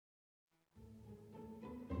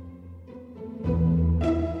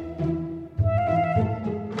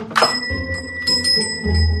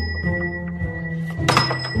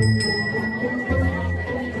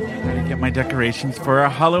decorations for a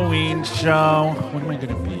Halloween show. What am I going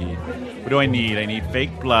to be? What do I need? I need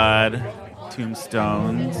fake blood,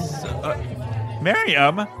 tombstones.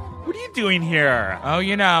 Miriam, what are you doing here? Oh,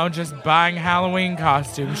 just buying Halloween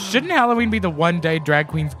costumes. Shouldn't Halloween be the one day drag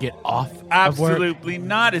queens get off of work? Absolutely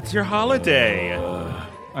not. It's your holiday.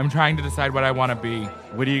 I'm trying to decide what I want to be.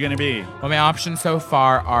 What are you going to be? Well, my options so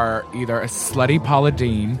far are either a slutty Paula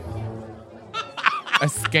Deen, a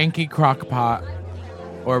skanky crock pot,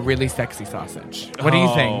 or a really sexy sausage. What do you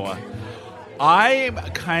think? I'm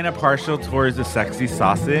kind of partial towards the sexy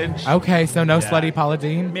sausage. Okay, so no slutty Paula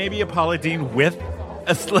Deen? Maybe a Paula Deen with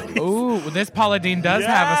a slutty. Ooh, this Paula Deen does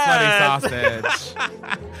have a slutty sausage.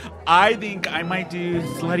 I think I might do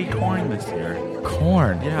slutty corn this year.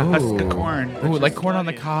 Corn? Yeah, husk of corn. Ooh, like corn on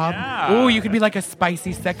the cob? Yeah. Ooh, you could be like a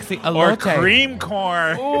spicy, sexy elote. Or cream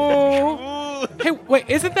corn. Ooh. Hey, wait,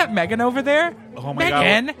 isn't that Megan over there? Oh my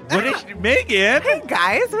Megan? God. What is Megan? Hey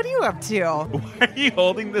guys, what are you up to? Why are you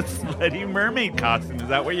holding the slutty mermaid costume? Is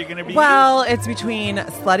that where you're going to be? Well, it's between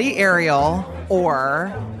slutty Ariel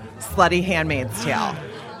or slutty Handmaid's Tale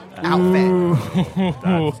outfit.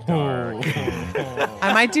 That's dark.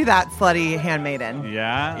 I might do that slutty handmaiden.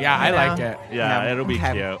 Yeah? Yeah, I like it. Yeah, it'll be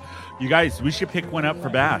cute. You guys, we should pick one up for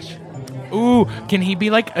Bash. Ooh, can he be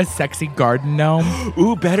like a sexy garden gnome?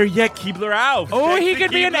 Ooh, better yet, Keebler Elf. Oh, he Sexy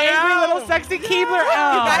could be an Keebler angry Elf. little sexy Keebler You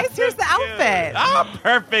elf. guys, here's the outfit. Oh,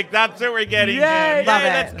 perfect. That's what we're getting. Yay. Then. Love Yay,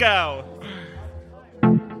 it. let's go.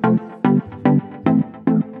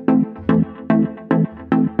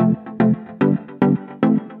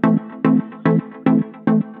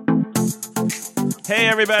 Hey,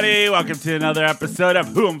 everybody. Welcome to another episode of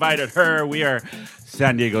Who Invited Her. We are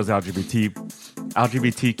San Diego's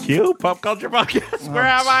LGBTQ pop culture podcast. Where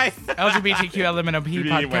am I? LGBTQ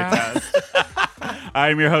LMNOP podcast.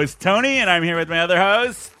 I'm your host, Tony, and I'm here with my other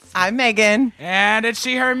host. I'm Megan. And it's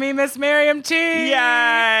she, her, me, Miss Miriam T.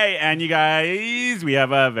 Yay! And you guys, we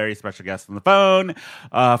have a very special guest on the phone,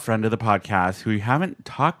 a friend of the podcast who we haven't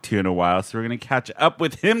talked to in a while, so we're going to catch up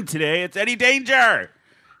with him today. It's Eddie Danger.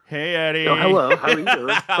 Hey, Eddie. Oh, hello. How are you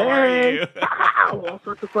doing? How are you? All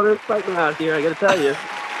sorts of fun and excitement out here, I got to tell you.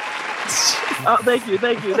 Oh, thank you.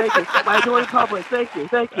 I enjoy the public. Thank you.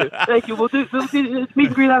 We'll do meet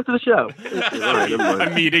and greet after the show. All right, never mind. A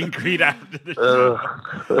meet and greet after the show.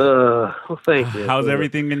 Well, thank you. How's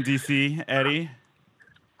everything in D.C., Eddie?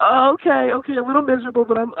 Okay. A little miserable,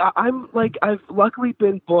 but I'm like, I've luckily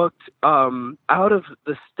been booked out of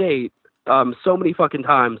the state so many fucking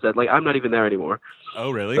times that like I'm not even there anymore.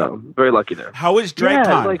 Oh, really? So I'm very lucky there. How was DragCon?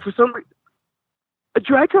 Yeah, like for some reason,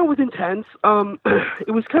 DragCon was intense.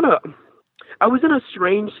 It was kind of, I was in a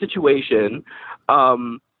strange situation.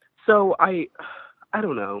 So I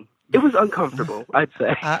don't know. It was uncomfortable, I'd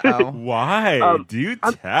say. Uh-oh. Why? Do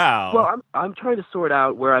tell. Well, I'm trying to sort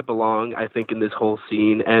out where I belong, I think, in this whole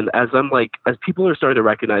scene. And as people are starting to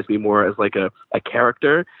recognize me more as like a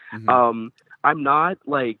character, I'm not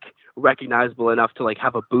like recognizable enough to like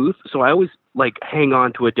have a booth. So I always like hang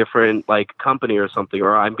on to a different like company or something,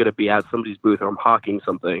 or I'm going to be at somebody's booth or I'm hawking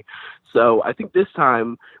something. So I think this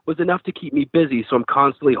time was enough to keep me busy. So I'm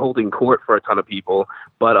constantly holding court for a ton of people,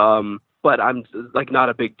 but I'm like not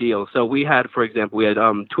a big deal. So we had, for example,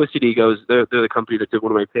 Twisted Egos. They're the company that did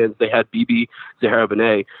one of my pins. They had BB Zahara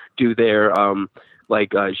Benet do their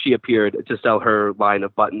she appeared to sell her line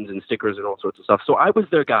of buttons and stickers and all sorts of stuff. So I was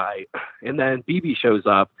their guy, and then BB shows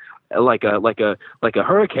up like a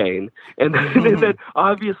hurricane, and then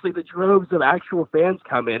obviously the droves of actual fans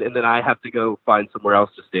come in, and then I have to go find somewhere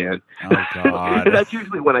else to stand. Oh God! That's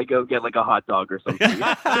usually when I go get like a hot dog or something.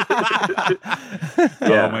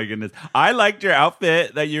 Oh my goodness! I liked your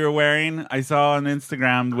outfit that you were wearing. I saw on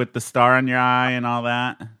Instagram with the star on your eye and all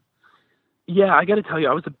that. Yeah, I got to tell you,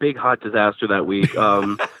 I was a big hot disaster that week.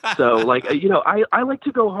 So, like, I like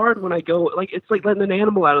to go hard when I go. Like, it's like letting an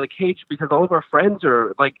animal out of the cage because all of our friends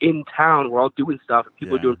are, like, in town. We're all doing stuff, and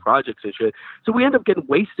people are doing projects and shit. So we end up getting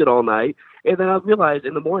wasted all night. And then I realized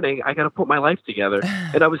in the morning, I got to put my life together.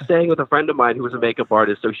 And I was staying with a friend of mine who was a makeup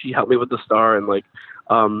artist, so she helped me with the star. And,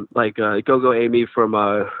 Go-Go Amy from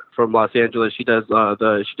Los Angeles, she did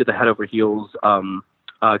the head over heels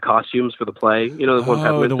costumes for the play, the one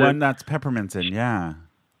Peppermint's the one that's Peppermint's in, yeah.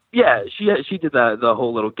 Yeah, she did the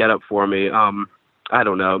whole little get up for me. I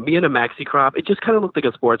don't know, me in a maxi crop. It just kind of looked like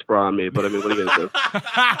a sports bra on me, but I mean, what are you going to do?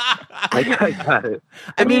 I got it.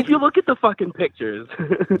 I mean, if you look at the fucking pictures.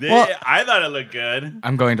 I thought it looked good.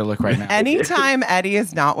 I'm going to look right now. Anytime Eddie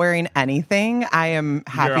is not wearing anything, I am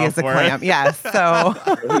happy as a for clam. it? Yes. So.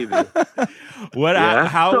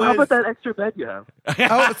 How about that extra bed you have?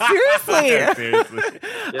 Oh, seriously. Seriously.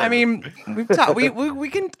 I mean, we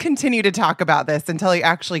can continue to talk about this until he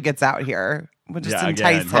actually gets out here. We'll just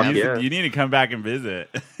entice him. You need to come back and visit.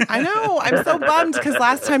 I know. I'm so bummed because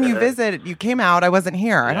last time you visited, you came out. I wasn't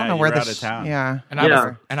here. I don't know where out of town. Yeah,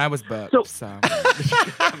 And I was booked. So.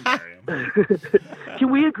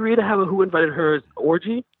 Can we agree to have a Who Invited Her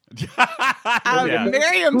orgy?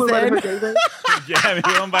 Miriam said. Yeah,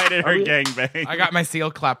 who invited her gangbang? I got my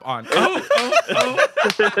seal clap on.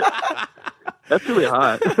 That's really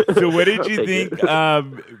hot. So what did you think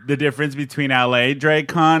of the difference between LA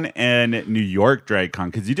DragCon and New York DragCon?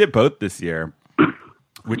 Because you did both this year.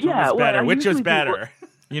 Which one was better? Which was better?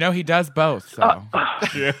 You know, he does both. So.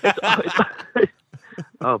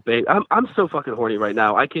 Oh, babe, I'm so fucking horny right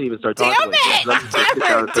now. I can't even start talking.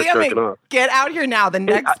 Damn it! Get out here now. The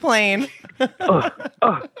next plane.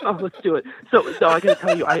 Let's do it. So I gotta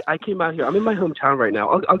tell you, I came out here. I'm in my hometown right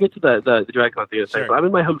now. I'll get to the DragCon thing in a second. But I'm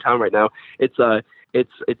in my hometown right now. It's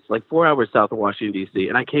like 4 hours south of Washington D.C.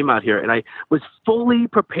 And I came out here and I was fully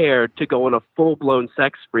prepared to go on a full blown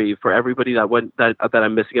sex spree for everybody that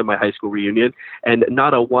I'm missing at my high school reunion, and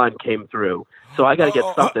not a one came through. So I got to get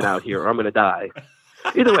something out here, or I'm gonna die.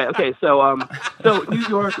 Either way, okay. So New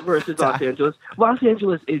York versus Los Angeles. Los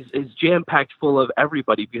Angeles is jam packed full of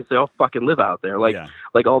everybody because they all fucking live out there. Like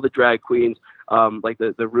all the drag queens, like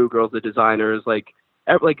the Rue girls, the designers, like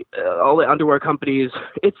all the underwear companies.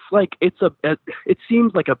 It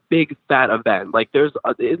seems like a big fat event. Like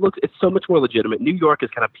it's so much more legitimate. New York is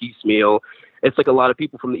kind of piecemeal. It's like a lot of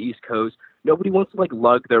people from the East Coast. Nobody wants to like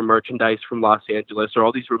lug their merchandise from Los Angeles or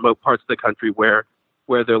all these remote parts of the country where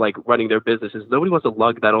they're like running their businesses. Nobody wants to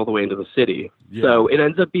lug that all the way into the city. Yeah. So it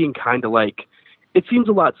ends up being kind of like, it seems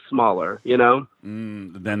a lot smaller, you know?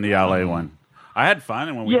 Than the LA one. I had fun,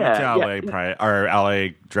 and when we went to LA, or LA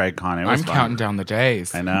DragCon, it was fun. Counting down the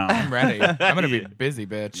days. I know. I'm ready. I'm going to be busy,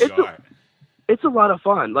 bitch. It's a lot of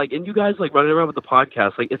fun. Like, and you guys like running around with the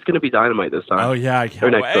podcast, like it's going to be dynamite this time. Oh yeah, I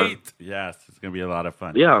can't wait. Yes, it's going to be a lot of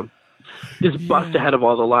fun. Yeah. Just bust ahead of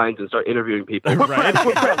all the lines and start interviewing people. We're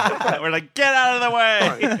like, get out of the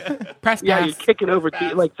way. Press yeah, you're kicking over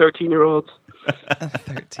like 13-year-olds.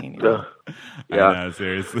 13-year-old. Yeah, I know,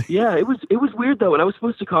 seriously. Yeah, it was weird though, and I was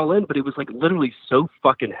supposed to call in, but it was like literally so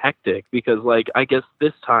fucking hectic because like I guess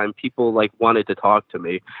this time people like wanted to talk to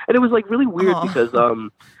me, and it was like really weird because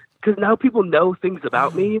now people know things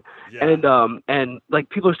about me, and like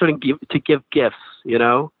people are starting to give gifts, you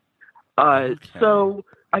know. So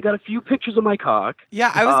I got a few pictures of my cock. Yeah,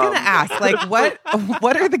 I was going to ask, like,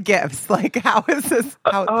 what are the gifts? Like, how is this?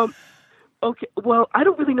 Okay, well, I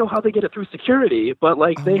don't really know how they get it through security, but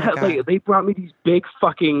like they brought me these big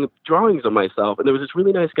fucking drawings of myself, and there was this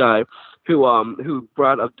really nice guy who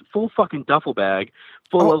brought a full fucking duffel bag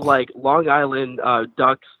full of like Long Island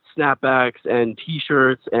ducks snapbacks and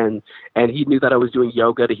t-shirts, and he knew that I was doing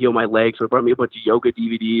yoga to heal my legs, so he brought me a bunch of yoga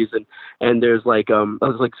DVDs, and there's like some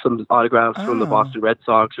autographs from the Boston Red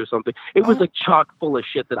Sox or something. It was like chock full of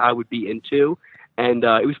shit that I would be into, and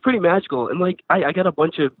it was pretty magical. And like I got a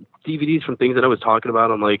bunch of DVDs from things that I was talking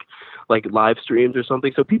about on like live streams or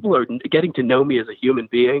something, so people are getting to know me as a human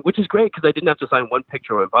being, which is great because I didn't have to sign one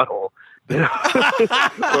picture of my butthole, you know?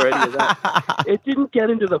 Or any of that. It didn't get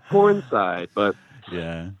into the porn side, but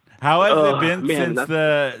yeah. How has it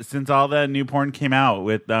been since all the new porn came out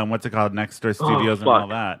with what's it called, Next Door Studios and all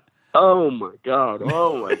that? Oh my god!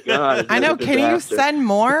 I know. Can you send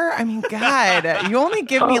more? I mean, God, you only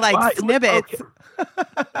give me like snippets. Okay.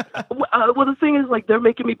 Well, the thing is, like, they're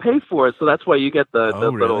making me pay for it, so that's why you get the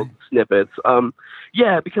little snippets.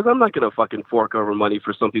 Yeah, because I'm not gonna fucking fork over money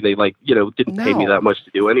for something they like, you know, didn't pay me that much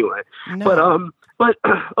to do anyway. No. But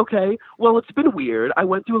okay, well, it's been weird. I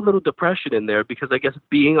went through a little depression in there because I guess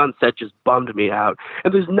being on set just bummed me out.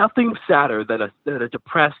 And there's nothing sadder than a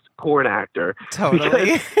depressed porn actor.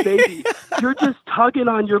 Totally. Because, baby, you're just tugging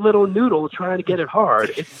on your little noodle trying to get it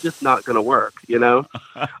hard. It's just not going to work, you know?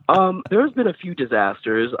 There's been a few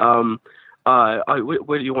disasters.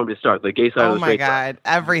 Where do you want me to start? The gay side or the straight side? God,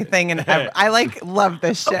 everything and I love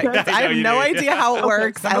this shit. Okay. I have no idea how it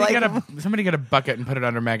works. Somebody get a bucket and put it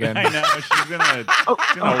under Megan. I know she's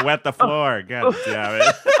gonna wet the floor. God damn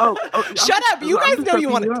it! Shut up! You guys know you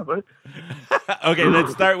want it. Okay,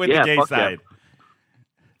 let's start with the gay side.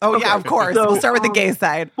 Oh yeah, of course. So, we'll start with the gay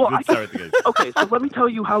side. Well, okay, so let me tell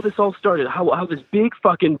you how this all started. How this big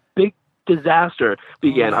disaster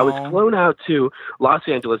began. Oh, I was no. flown out to Los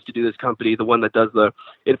Angeles to do this company, the one that does the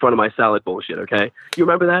in front of my salad bullshit, okay? You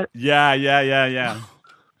remember that? Yeah.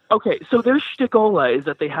 Okay, so their shtickola is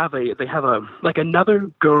that they have a like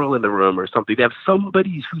another girl in the room or something. They have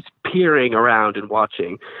somebody who's peering around and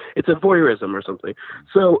watching. It's a voyeurism or something.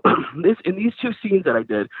 So in these two scenes that I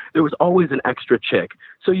did, there was always an extra chick.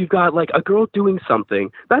 So you've got like a girl doing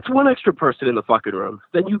something. That's one extra person in the fucking room.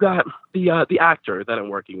 Then you got the actor that I'm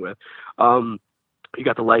working with. You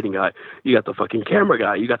got the lighting guy. You got the fucking camera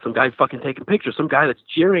guy. You got some guy fucking taking pictures. Some guy that's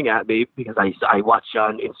jeering at me because I watch you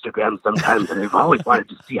on Instagram sometimes, and I've always wanted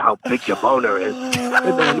to see how big your boner is.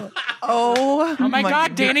 And then, Oh my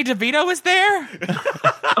God, Danny DeVito was there?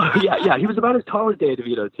 yeah, he was about as tall as Danny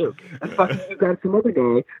DeVito too. And fucking you got some other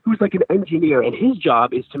guy who's like an engineer, and his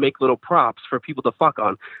job is to make little props for people to fuck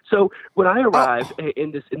on. So when I arrived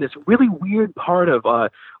in this really weird part of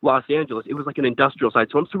Los Angeles, it was like an industrial site.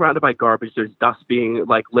 So I'm surrounded by garbage. There's dust being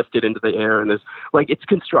like lifted into the air, and there's like it's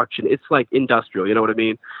construction. It's like industrial. You know what I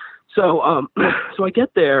mean? So so I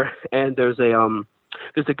get there, and there's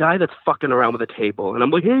a guy that's fucking around with a table, and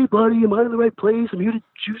I'm like, hey buddy, am I in the right place? I'm here to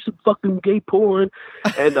choose some fucking gay porn.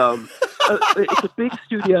 And it's a big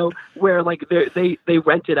studio where like they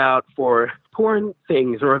rent it out for porn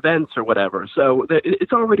things or events or whatever. So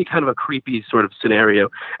it's already kind of a creepy sort of scenario.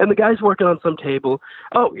 And the guy's working on some table.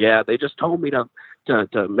 Oh yeah, they just told me to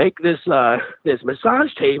make this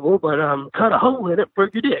massage table, but cut a hole in it for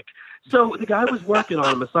your dick. So the guy was working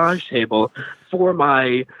on a massage table for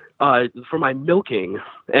my milking,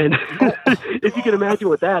 and if you can imagine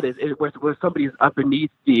what that is, where somebody's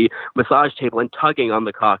underneath the massage table and tugging on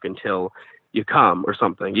the cock until you come or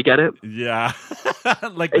something. You get it? Yeah.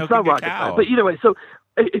 Like it's not milking a rocket cow. science, but either way. So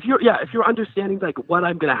if you're understanding like what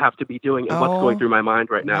I'm gonna have to be doing and what's going through my mind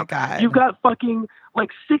right now, God. you've got fucking like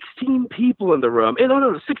 16 people in the room. And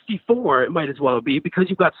no, 64 it might as well be because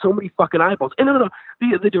you've got so many fucking eyeballs. And no,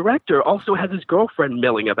 the director also has his girlfriend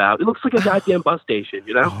milling about. It looks like a goddamn bus station,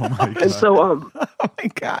 you know? Oh my God. And so Oh my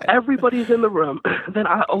God. everybody's in the room. Then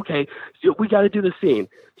so we got to do the scene.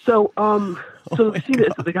 So the scene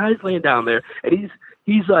is the guy's laying down there, and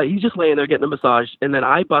he's just laying there getting a massage, and then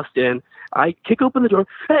I bust in. I kick open the door.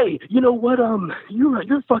 Hey, you know what?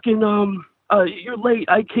 You're fucking you're late.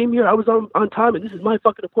 I came here. I was on time, and this is my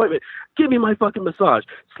fucking appointment. Give me my fucking massage.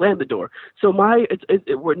 Slam the door. So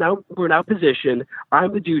we're now positioned.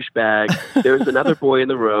 I'm the douchebag. There's another boy in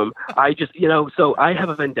the room. I just so I have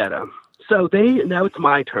a vendetta. So now it's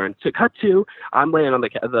my turn to cut to. I'm laying on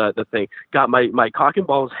the thing. Got my cock and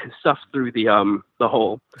balls stuffed through the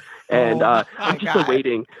hole, and I'm just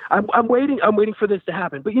waiting. I'm waiting for this to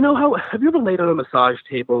happen. But you know how? Have you ever laid on a massage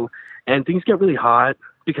table and things get really hot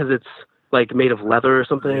because it's like made of leather or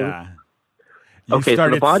something? Yeah. Okay, so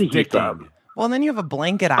the body heats up. Well, then you have a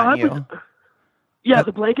blanket on you. Yeah,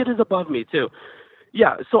 the blanket is above me too.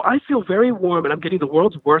 Yeah, so I feel very warm, and I'm getting the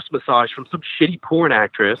world's worst massage from some shitty porn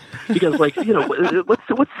actress because, like,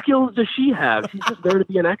 what skills does she have? She's just there to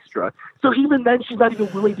be an extra. So even then, she's not even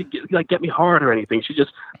willing to get me hard or anything. She's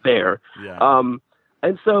just there. Yeah.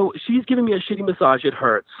 And so she's giving me a shitty massage. It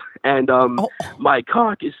hurts. And my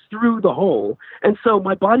cock is through the hole. And so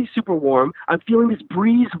my body's super warm. I'm feeling this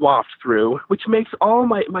breeze waft through, which makes all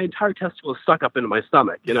my entire testicles suck up into my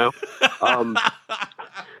stomach, you know?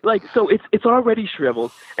 So it's already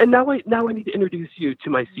shriveled. And now I need to introduce you to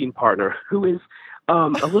my scene partner, who is a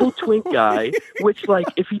little twink guy, which, like,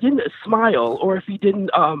 if he didn't smile or if he didn't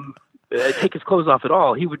take his clothes off at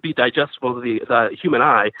all, he would be digestible to the human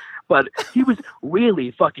eye. But he was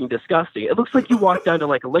really fucking disgusting. It looks like you walked down to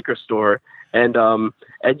like a liquor store and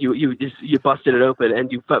you busted it open and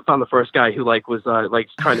you found the first guy who was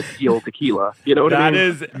trying to steal tequila. You know what I mean? That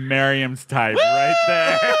is Miriam's type right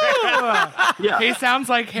there. Yeah. He sounds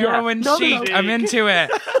like heroin No, chic. no. I'm into it.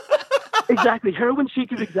 Exactly. Heroin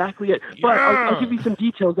chic is exactly it. But I'll give you some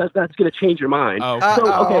details that's going to change your mind.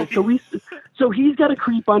 Oh. So he's got to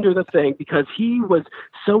creep under the thing because he was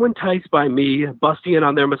so enticed by me busting in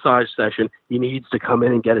on their massage session. He needs to come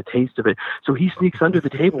in and get a taste of it. So he sneaks under the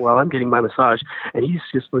table while I'm getting my massage, and he's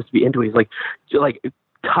just supposed to be into it. He's like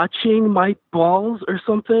touching my balls or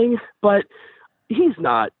something, but he's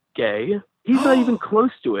not gay. He's not even close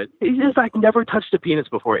to it. He's, in fact, never touched a penis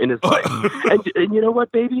before in his life. And you know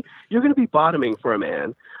what, baby? You're going to be bottoming for a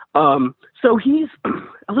man. So he's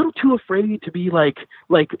a little too afraid to be like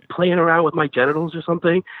playing around with my genitals or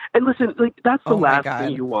something. And listen, that's the last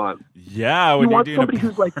thing you want. Yeah, you want somebody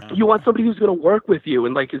who's you want somebody who's going to work with you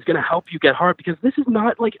and is going to help you get hard, because this is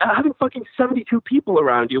not like having fucking 72 people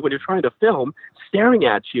around you when you're trying to film, staring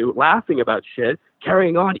at you, laughing about shit,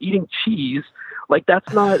 carrying on, eating cheese. Like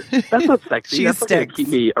that's not sexy. Cheese That's not going to sticks. keep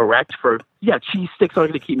me erect for cheese sticks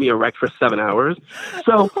aren't going to keep me erect for 7 hours.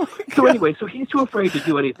 So anyway, so he's too afraid to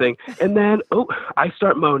do anything, and then I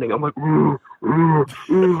start moaning. I'm like, "Ooh, ooh,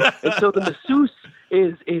 ooh." And so the masseuse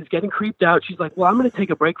is getting creeped out. She's like, well, I'm going to take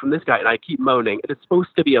a break from this guy. And I keep moaning. And it's supposed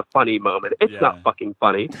to be a funny moment. It's not fucking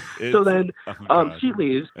funny. So then she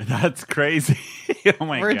leaves. That's crazy. Oh,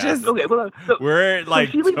 my We're God. just- Okay, well, We're like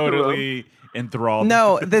she leaves the room. totally enthralled.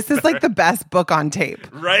 No, this is like the best book on tape.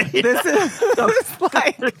 Right? This is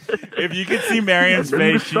like If you could see Miriam's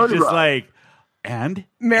face, she's just like, and?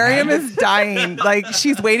 Miriam is dying. Like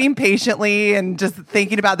she's waiting patiently and just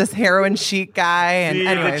thinking about this heroin chic guy. And See,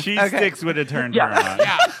 anyways, the cheese okay. sticks would have turned Yeah. her on.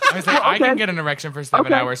 Yeah. I was like, I Okay. can get an erection for 7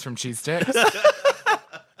 Okay. hours from cheese sticks.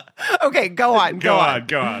 Okay, go on. Go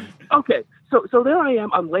on. Okay, so there I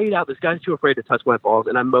am. I'm laid out. This guy's too afraid to touch my balls,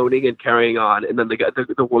 and I'm moaning and carrying on. And then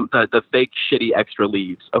the fake shitty extra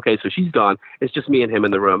leaves. Okay, so she's gone. It's just me and him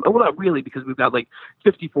in the room. Well, not really, because we've got like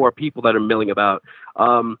 54 people that are milling about.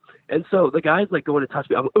 And so the guy's like going to touch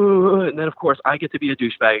me. I'm, and then of course I get to be a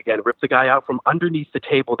douchebag again. Rip the guy out from underneath the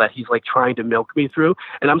table that he's like trying to milk me through.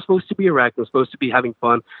 And I'm supposed to be erect. I'm supposed to be having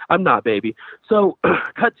fun. I'm not, baby. So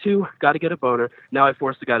cut to, got to get a boner. Now I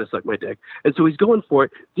force the guy to suck my dick. And so he's going for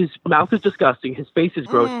it. His mouth is disgusting. His face is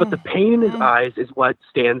gross, but the pain in his eyes is what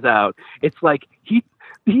stands out. It's like he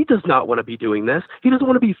does not want to be doing this. He doesn't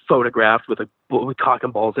want to be photographed with cock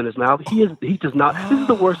and balls in his mouth. He does not. This is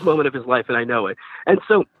the worst moment of his life, and I know it. And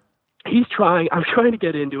so he's trying. I'm trying to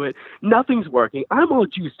get into it. Nothing's working. I'm all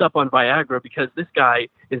juiced up on Viagra because this guy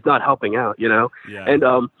is not helping out, you know? Yeah.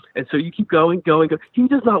 And so you keep going. He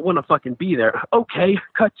does not want to fucking be there. Okay,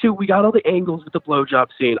 cut to, we got all the angles with the blowjob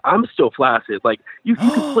scene. I'm still flaccid. Like, you can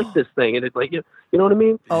flick this thing, and it's like, you know what I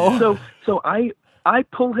mean? Oh. So I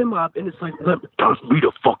pull him up, and it's like, "Tells me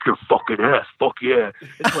to fuck your fucking ass. Fuck yeah."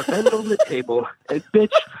 And so I bend over the table, and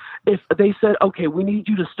bitch, if they said, okay, we need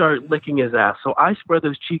you to start licking his ass. So I spread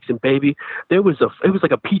those cheeks, and baby, it was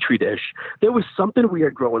like a petri dish. There was something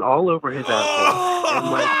weird growing all over his asshole.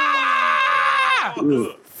 And like,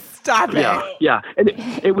 Stop it. yeah. And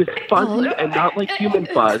it was fuzzy and not like human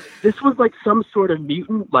fuzz. This was like some sort of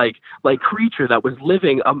mutant, like creature that was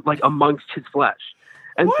living like amongst his flesh.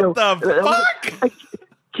 And What the fuck?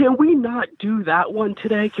 Can we not do that one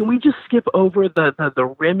today? Can we just skip over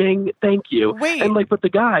the rimming? Thank you. Wait. And but the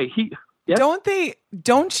guy,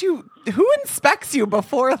 Who inspects you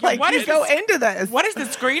before what you is go this? into this? What is the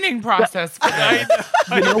screening process for this?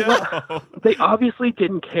 You know what? They obviously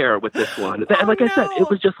didn't care with this one. Like I said, it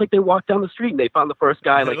was just like they walked down the street and they found the first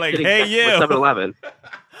guy like sitting hey, next to you. a 7-Eleven.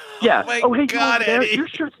 Yeah. my hey, God, you over there? Eddie. Your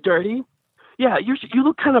shirt's dirty. Yeah, you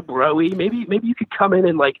look kind of broy. Maybe you could come in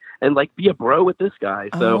and be a bro with this guy.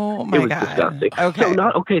 So Oh, my it was God. disgusting.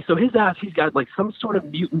 Okay. So his ass, he's got like some sort of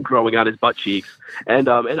mutant growing on his butt cheeks, and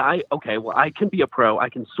I can be a pro. I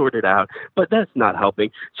can sort it out, but that's not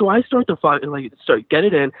helping. So I start to get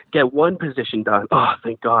it in, get one position done. Oh,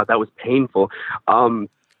 thank God, that was painful.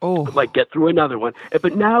 Get through another one.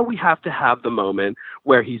 But now we have to have the moment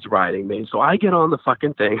where he's riding me. So I get on the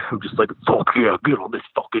fucking thing. I'm just like, fuck yeah, get on this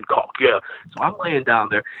fucking cock, yeah. So I'm laying down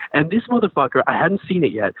there. And this motherfucker, I hadn't seen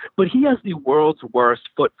it yet, but he has the world's worst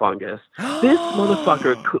foot fungus. This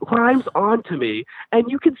motherfucker climbs onto me, and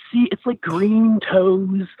you can see it's like green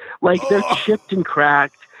toes, like they're chipped and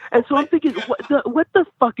cracked. And so I'm thinking, what the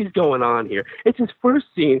fuck is going on here? It's his first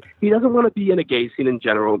scene. He doesn't want to be in a gay scene in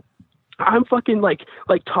general. I'm fucking like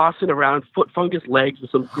tossing around foot fungus legs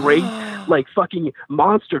with some great like fucking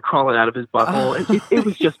monster crawling out of his butthole. It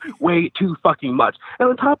was just way too fucking much. And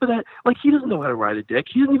on top of that, like he doesn't know how to ride a dick.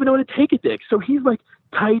 He doesn't even know how to take a dick. So he's like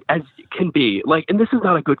tight as can be. Like, and this is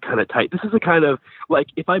not a good kind of tight. This is a kind of like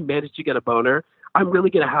if I manage to get a boner, I'm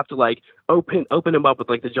really gonna have to like open him up with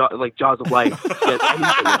like the jaws of life. Get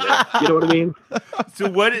anything in there. You know what I mean?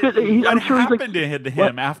 So what I'm sure he's happened like, to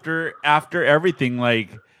him after everything?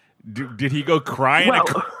 Like, did he go cry in a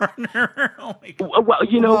corner? Oh my God. Well,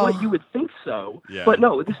 you know what? You would think so, Yeah. but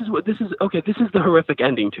no. This is the horrific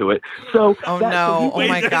ending to it. So, Oh no! Wait, Oh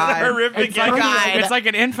my there's a God! horrific It's like, ending. it's like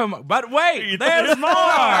an info. But wait, there's more.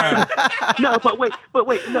 no, but wait,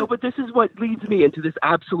 no, but this is what leads me into this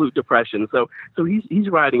absolute depression. So he's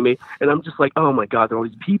riding me, and I'm just like, oh my God, there are all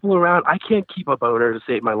these people around. I can't keep a boner to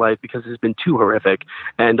save my life because it's been too horrific.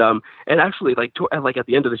 And actually, like at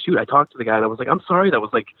the end of the shoot, I talked to the guy, and I was like, I'm sorry,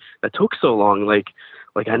 that took so long. Like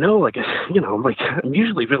I know, like, you know, like I'm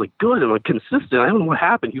usually really good and like consistent. I don't know what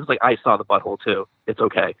happened. He was like, I saw the butthole too. It's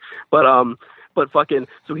okay. But But fucking,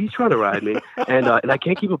 so he's trying to ride me, and I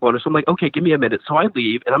can't keep a boner. So I'm like, okay, give me a minute. So I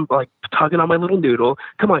leave, and I'm like tugging on my little noodle.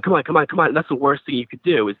 Come on. And that's the worst thing you could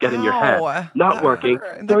do is get in your head. Not working.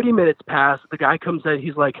 30 minutes pass. The guy comes in.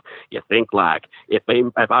 He's like, you think like if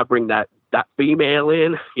I bring that female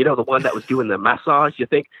in, you know, the one that was doing the massage, you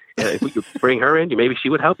think if we could bring her in, maybe she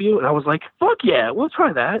would help you? And I was like, fuck yeah, we'll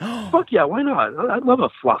try that. Fuck yeah, why not? I'd love a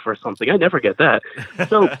fluff or something. I never get that.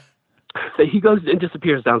 So he goes and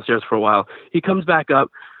disappears downstairs for a while. He comes back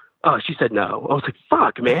up. Oh, she said no. I was like,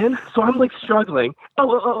 fuck, man. So I'm like struggling.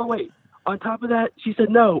 Oh, wait. On top of that, she said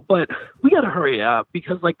no, but we got to hurry up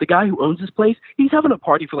because like the guy who owns this place, he's having a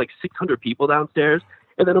party for like 600 people downstairs.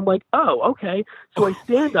 And then I'm like, oh, okay. So I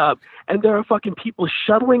stand up, and there are fucking people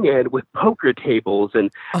shuttling in with poker tables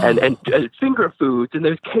and finger foods, and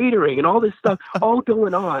there's catering and all this stuff all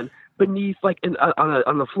going on beneath, like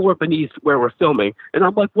on the floor beneath where we're filming. And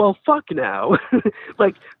I'm like, well, fuck now.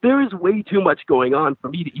 Like, there is way too much going on for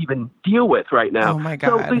me to even deal with right now. Oh, my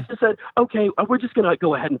God. So Lisa said, okay, we're just going to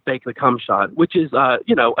go ahead and fake the cum shot, which is,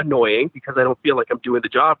 annoying because I don't feel like I'm doing the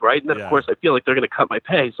job right. And then, of course, I feel like they're going to cut my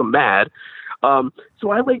pay, so I'm mad.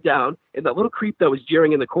 So I lay down, and that little creep that was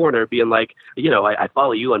jeering in the corner, being like, I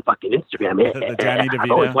follow you on fucking Instagram.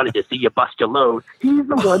 I've always wanted to see you bust your load. He's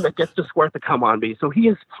the one that gets to squirt the cum on me. So he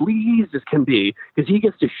is pleased as can be because he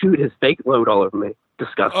gets to shoot his fake load all over me.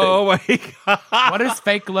 Disgusting. Oh, my God. What is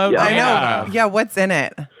fake load? Yeah. I know. Yeah, what's in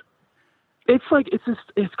it? It's like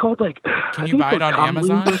it's called like. Can you buy it on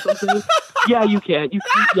Amazon? Or something. Yeah, you can. You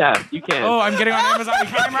can. Oh, I'm getting on Amazon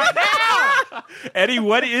Prime right now. Eddie,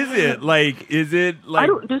 what is it? Like, is it like? I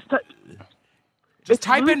don't just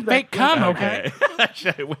type in fake cum, okay?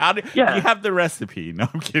 How do you have the recipe? No,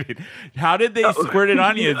 I'm kidding. How did they squirt it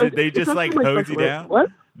on you? Did they just like hose you down? What?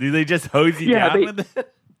 Do they just hose you down with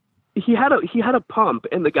it? He had a pump,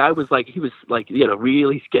 and the guy was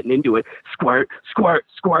really getting into it. Squirt, squirt,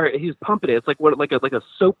 squirt. And he was pumping it. It's like a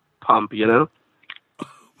soap pump,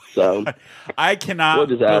 So I cannot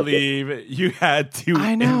believe you had to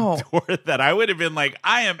endure that. I would have been like,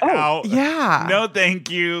 I am out. Yeah. No, thank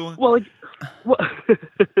you. Well, oh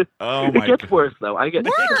my it gets God. worse though. It gets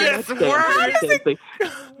worse.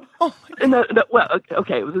 Oh and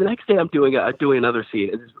okay. The next day I'm doing another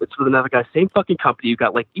scene. It's with another guy, same fucking company. You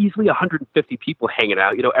got like easily 150 people hanging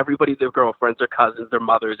out. Everybody, their girlfriends, their cousins, their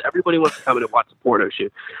mothers. Everybody wants to come in and watch the porno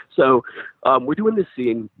shoot. So we're doing this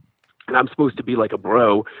scene. And I'm supposed to be like a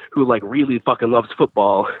bro who like really fucking loves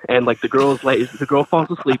football, and like the girl falls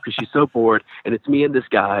asleep because she's so bored, and it's me and this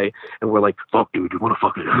guy, and we're like, fuck, dude, you want to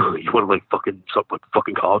like fucking suck like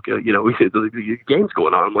fucking cock, the game's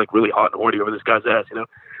going on. I'm like really hot and horny over this guy's ass,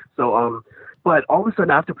 So but all of a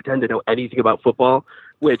sudden I have to pretend to know anything about football,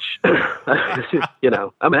 which I'm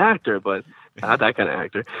an actor, but not that kind of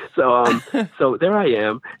actor. So so there I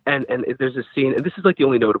am, and there's a scene, and this is like the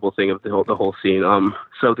only notable thing of the whole scene.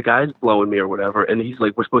 So the guy's blowing me or whatever, and he's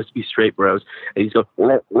like, we're supposed to be straight bros, and he's going,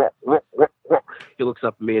 he looks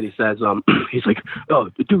up at me and he says, he's like, oh,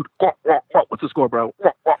 dude, what's the score, bro?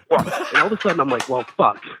 And all of a sudden I'm like, well,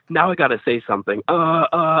 fuck, now I gotta say something.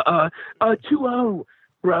 2-0.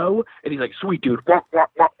 Bro, and he's like, sweet dude. But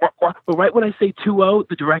right when I say 2-0,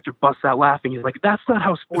 the director busts out laughing. He's like, that's not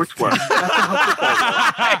how sports work. That's not how football works.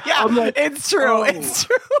 Yeah, I'm like, it's true. Oh. It's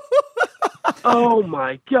true. Oh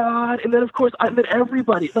my God. And then of course, then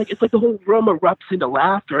everybody, like, it's like the whole room erupts into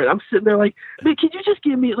laughter, and I'm sitting there like, man, can you just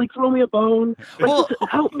throw me a bone? Like, just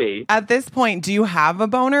help me. At this point, do you have a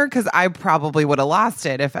boner? Because I probably would have lost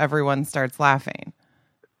it if everyone starts laughing.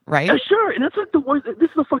 Right? Sure, and that's like the worst. This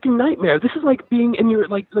is a fucking nightmare. This is like being in your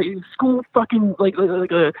like school fucking like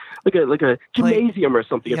a gymnasium or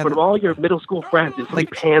something in front of all your middle school friends, and somebody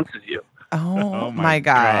pantses you. Oh my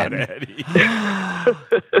God, Eddie.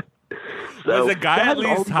 So, was the guy at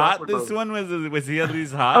least hot? This one was he at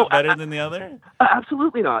least hot? Better than the other?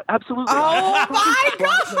 Absolutely not. Absolutely. Oh my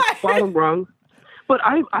God. Bottom rung. But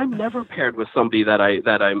I'm never paired with somebody that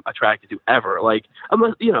I'm attracted to ever. Like,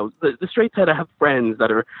 unless the straight side, I have friends that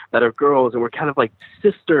are girls, and we're kind of like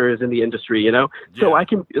sisters in the industry, So I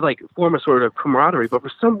can like form a sort of camaraderie. But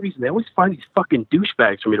for some reason, they always find these fucking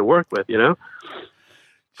douchebags for me to work with,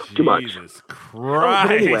 Too much. Jesus Christ.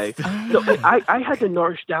 But anyway, so I had to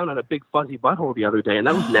nourish down on a big fuzzy butthole the other day, and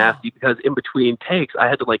that was nasty because in between takes, I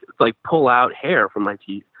had to like pull out hair from my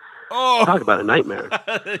teeth. Oh. Talk about a nightmare.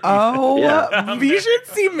 Oh, yeah. You should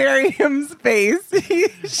see Miriam's face.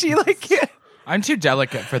 She like I'm too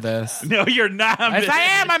delicate for this. No, you're not. Yes, I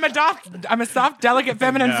am. I'm a soft, delicate,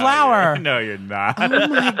 feminine flower. No, you're not. Oh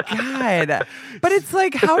my God. But it's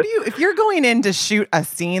like, how do you, if you're going in to shoot a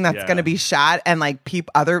scene that's going to be shot and like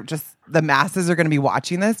the masses are going to be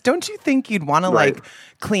watching this, don't you think you'd want to like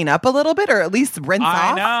clean up a little bit or at least rinse off?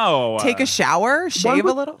 I know. Take a shower, shave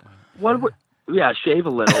a little? Shave a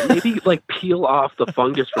little. Maybe like peel off the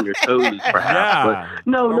fungus from your toes, perhaps. Yeah.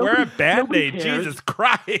 But wear a Band-Aid. Cares. Jesus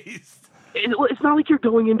Christ. It's not like you're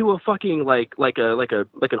going into a fucking like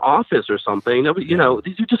an office or something. Nobody, you know,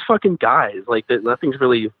 these are just fucking guys. Like nothing's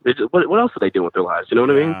really. What else are they doing with their lives? You know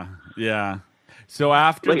what I mean? Yeah. So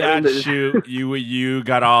after that shoot, you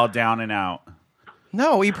got all down and out.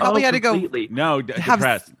 No, you probably had to go. No,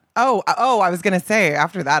 depressed. I was gonna say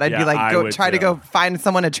after that I'd be like to go find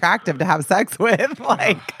someone attractive to have sex with.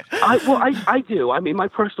 Like, I do. I mean, my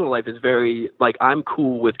personal life is very like I'm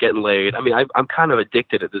cool with getting laid. I mean, I'm kind of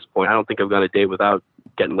addicted at this point. I don't think I've gone a day without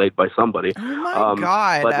getting laid by somebody. Oh my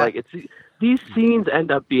God! But like these scenes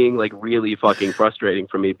end up being like really fucking frustrating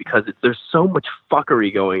for me because there's so much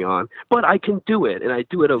fuckery going on, but I can do it and I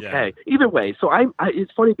do it okay. Yeah. Either way. So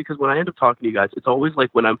it's funny because when I end up talking to you guys, it's always like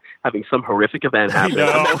when I'm having some horrific event happen.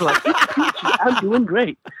 I'm like, it's peachy. I'm doing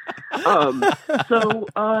great. But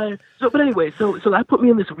anyway, so that put me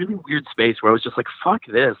in this really weird space where I was just like, fuck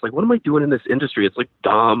this. Like, what am I doing in this industry? It's like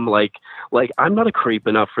dumb. Like I'm not a creep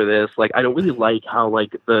enough for this. Like, I don't really like how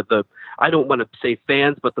like the I don't want to say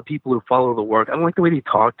fans, but the people who follow the work, I don't like the way they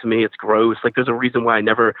talk to me. It's gross. Like there's a reason why I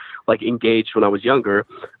never like engaged when I was younger.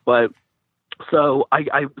 But so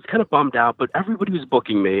I was kind of bummed out, but everybody was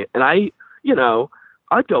booking me and I'd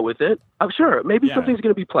go with it. I'm sure maybe something's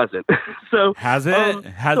going to be pleasant. So has it?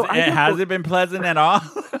 Has it been pleasant at all?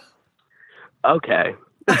 Okay.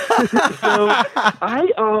 So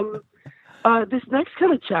this next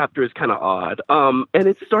kind of chapter is kind of odd. And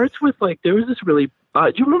it starts with like, there was this really,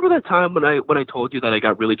 do you remember that time when I told you that I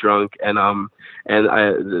got really drunk and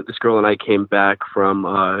this girl and I came back from,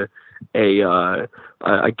 a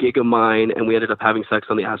gig of mine and we ended up having sex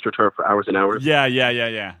on the AstroTurf for hours and hours?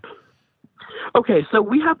 Yeah. Okay. So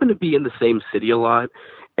we happen to be in the same city a lot.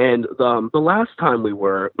 And, the last time we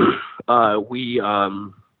were, we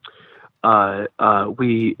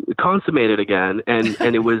consummated again,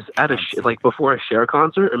 and it was at before a Cher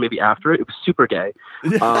concert, or maybe after it. It was super gay,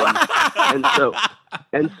 but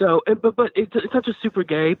it's not just super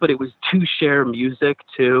gay, but it was to Cher music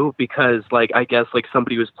too, because like I guess like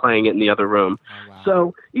somebody was playing it in the other room. Oh, wow.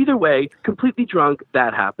 So either way, completely drunk,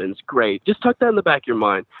 that happens. Great, just tuck that in the back of your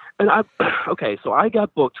mind. And so I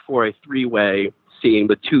got booked for a 3-way scene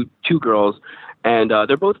with two girls. And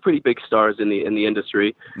they're both pretty big stars in the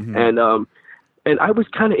industry, mm-hmm. And I was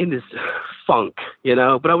kind of in this funk,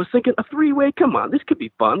 But I was thinking a 3-way. Come on, this could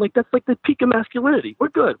be fun. Like that's like the peak of masculinity. We're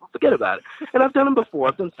good. We'll forget about it. And I've done them before.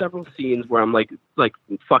 I've done several scenes where I'm like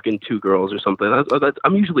fucking 2 girls or something.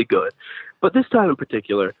 I'm usually good, but this time in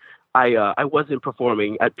particular, I wasn't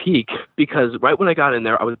performing at peak because right when I got in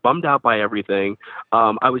there, I was bummed out by everything.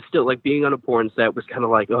 I was still like being on a porn set was kind of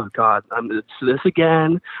like, oh God, it's this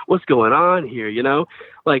again. What's going on here?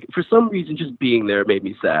 Like for some reason, just being there made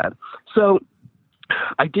me sad. So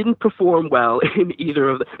I didn't perform well in either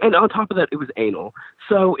of them. And on top of that, it was anal.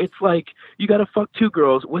 So it's like you got to fuck 2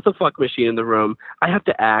 girls with a fuck machine in the room. I have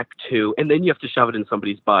to act too, and then you have to shove it in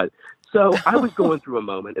somebody's butt. So I was going through a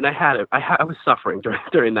moment, and I had it. I was suffering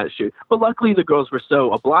during that shoot. But luckily, the girls were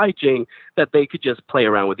so obliging that they could just play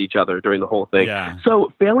around with each other during the whole thing. Yeah.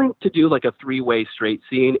 So failing to do like a 3-way straight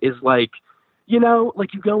scene is like,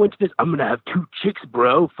 like you go into this, I'm going to have 2 chicks,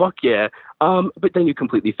 bro. Fuck yeah. But then you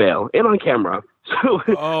completely fail, and on camera. So,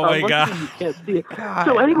 oh my God. You can't see it.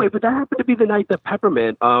 So anyway, but that happened to be the night that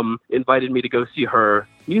Peppermint invited me to go see her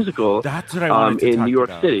musical. That's what I wanted to in talk New York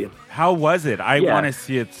about. City. How was it? I want to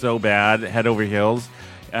see it so bad, head over heels,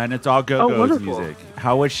 and it's all Go-Go's music.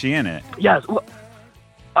 How was she in it? Yes, well,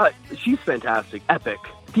 she's fantastic, epic,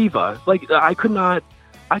 diva. Like I could not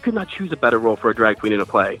choose a better role for a drag queen in a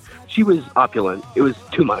play. She was opulent. It was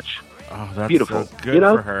too much. Oh, that's beautiful. So good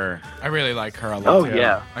for her. I really like her a lot. Oh, too.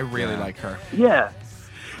 yeah. I really like her. Yeah.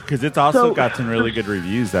 Because it's also got some really good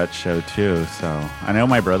reviews, that show, too. So I know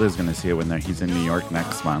my brother's going to see it when he's in New York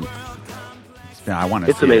next month. I want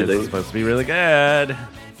to see amazing. it. It's supposed to be really good.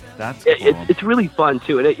 That's cool. It's really fun,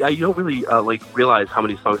 too. And you don't really realize how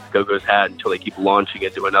many songs the Go-Go's had until they keep launching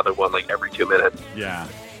into another one every 2 minutes. Yeah.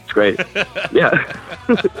 It's great. Yeah.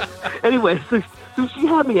 Anyway, so she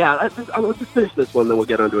had me out. I'll just finish this one, then we'll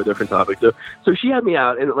get on to a different topic. So she had me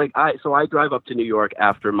out, and I drive up to New York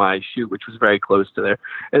after my shoot, which was very close to there.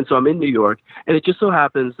 And so I'm in New York, and it just so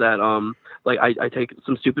happens that I take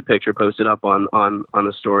some stupid picture, post it up on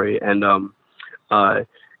a story, and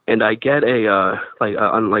and I get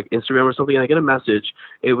on like Instagram or something, and I get a message.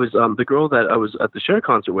 It was the girl that I was at the Cher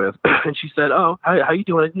concert with, and she said, "Oh, how you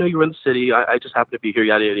doing? I didn't know you were in the city. I just happened to be here.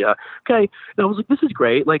 Yada yada yada." Okay, and I was like, "This is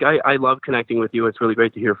great. Like, I love connecting with you. It's really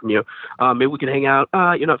great to hear from you. Maybe we can hang out.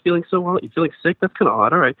 You're not feeling so well. You're feeling sick. That's kind of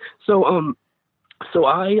odd. All right."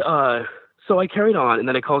 So I carried on, and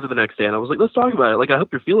then I called her the next day, and I was like, "Let's talk about it. Like, I hope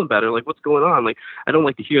you're feeling better. Like, what's going on? Like, I don't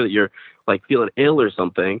like to hear that you're like feeling ill or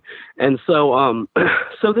something." And so,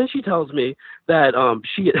 so then she tells me that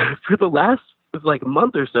she for the last like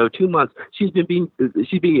month or so, 2 months, she's being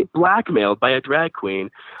blackmailed by a drag queen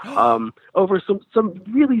over some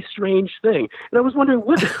really strange thing. And I was wondering,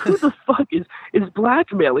 who the fuck is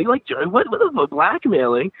blackmailing? Like, what is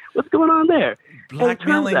blackmailing? What's going on there?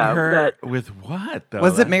 Blackmailing her with what, though?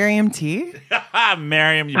 Was it Miriam T?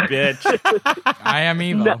 Miriam, you bitch. I am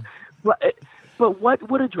evil. No, but what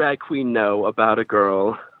would a drag queen know about a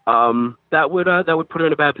girl that would put her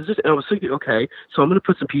in a bad position? And I was thinking, okay, so I'm going to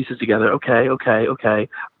put some pieces together. Okay.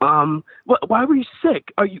 Why were you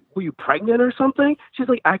sick? Were you pregnant or something? She's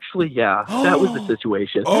like, actually, yeah, that was the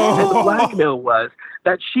situation. And the blackmail was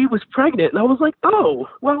that she was pregnant. And I was like, oh,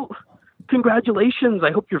 well, congratulations.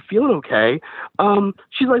 I hope you're feeling okay.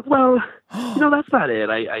 She's like, well, that's not it.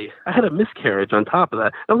 I had a miscarriage on top of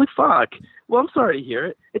that. I was like, fuck. Well, I'm sorry to hear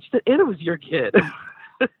it. It's that Anna was your kid.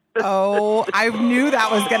 Oh, I knew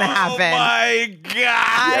that was going to happen. Oh, my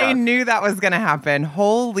God. I knew that was going to happen.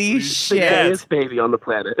 Holy The shit. gayest baby on the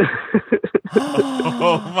planet.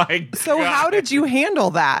 Oh, my God. So how did you handle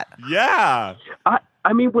that? Yeah.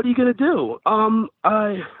 I mean, what are you gonna do?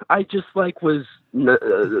 I just like was like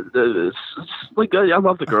I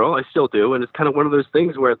love the girl, I still do, and it's kind of one of those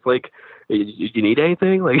things where it's like, you need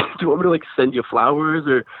anything? Like, do you want me to like send you flowers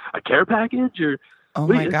or a care package or? Oh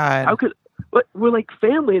my God! How could? But we're like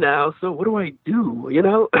family now, so what do I do?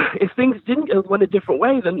 If things didn't went a different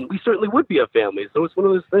way, then we certainly would be a family. So it's one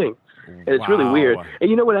of those things. And it's really weird. And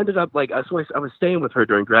you know what ended up like? So I was staying with her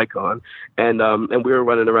during DragCon, and we were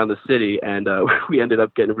running around the city, and we ended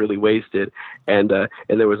up getting really wasted. And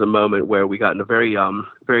there was a moment where we got in a very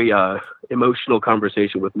emotional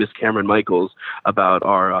conversation with Miss Cameron Michaels about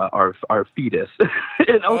our fetus,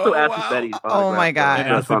 and also Acid Betty's. Oh my God! And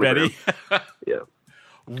Acid Betty. Yeah.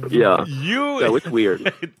 Yeah. So it's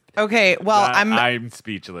weird. Okay, well, I'm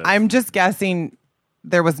speechless. I'm just guessing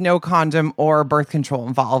there was no condom or birth control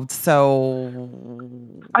involved. So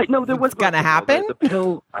there was going to happen. The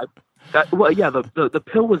pill. The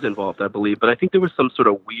pill was involved, I believe, but I think there was some sort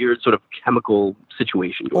of weird sort of chemical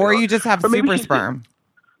situation going on. Or you just have super sperm.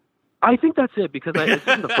 I think that's it, because this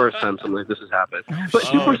isn't the first time something like this has happened. But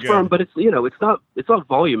super sperm, but it's it's not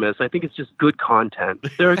voluminous. I think it's just good content.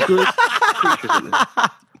 There are good creatures in it.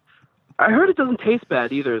 I heard it doesn't taste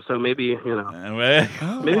bad either, so maybe maybe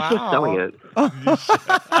she's selling it.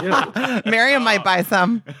 Yeah. Miriam might buy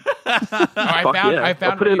some. I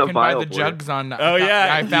found put it in you a can buy vial the for jugs on. Oh,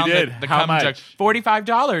 yeah, I you found did. the How cum much? jug.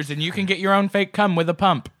 $45, and you can get your own fake cum with a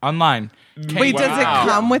pump online. Wait, does it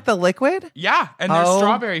come with the liquid? Yeah, and they're Oh.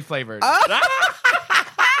 strawberry flavored.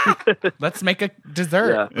 Let's make a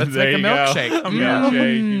dessert. Yeah. Let's There make a you go. milkshake. A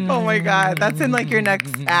milkshake. Oh my God, that's in like your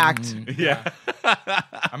next act. Yeah.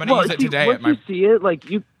 I'm gonna use it today. Once you see it, like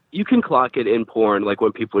you can clock it in porn, like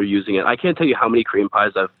when people are using it. I can't tell you how many cream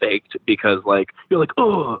pies I've faked because, like, you're like,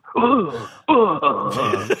 and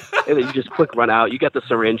then you just quick run out. You get the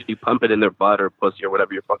syringe, you pump it in their butt or pussy or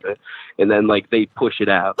whatever you're fucking, and then like they push it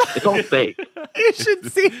out. It's all fake. You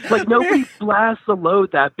should see. Like nobody blasts a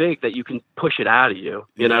load that big that you can push it out of you,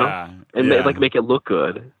 Yeah, and yeah. they like make it look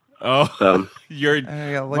good. Oh, So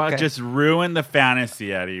just ruin the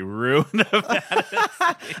fantasy, Eddie. Ruin the fantasy.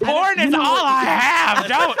 Porn is all I have.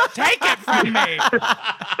 Don't take it from me.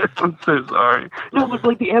 I'm so sorry. No, but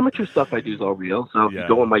like the amateur stuff I do is all real. So if Yeah. you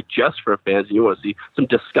go on my Just for Fans and you want to see some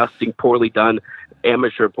disgusting, poorly done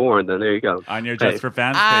amateur porn, then there you go. On your Hey. Just for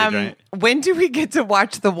Fans page, right? When do we get to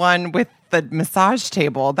watch the one with the massage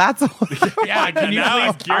table? That's Yeah, can you Now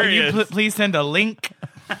I'm curious. please send a link?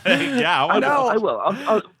 Yeah, I I will.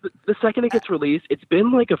 I'll, the second it gets released, it's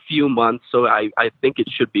been like a few months, so I think it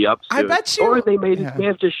should be up soon. I bet you- Or they may Yeah.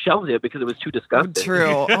 have just shelved it because it was too disgusting.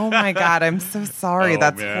 True. Oh my God, I'm so sorry. Oh,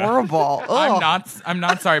 That's man. horrible. Ugh. I'm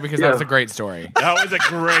not sorry because that was a great story. That was a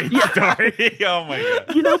great story. Oh my God.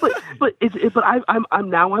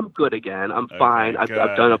 I'm good again. I'm fine. I've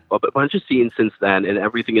good. done a bunch of scenes since then, and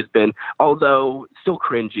everything has been, although still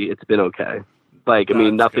cringy, it's been okay. Like, I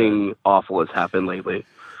mean, That's nothing awful has happened lately.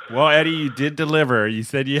 Well, Eddie, you did deliver. You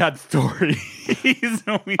said you had stories. We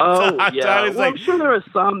Oh, talked. yeah. I was Well, like, I'm sure there are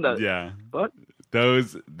some that. yeah, But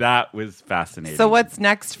that was fascinating. So what's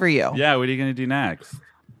next for you? Yeah, what are you going to do next?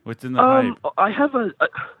 What's in the pipe? I have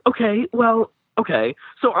okay. Well, okay.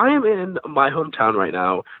 So I am in my hometown right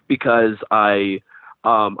now because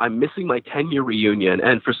I'm missing my 10-year reunion,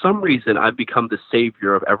 and for some reason, I've become the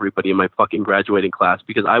savior of everybody in my fucking graduating class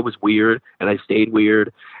because I was weird and I stayed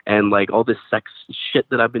weird, and like all this sex shit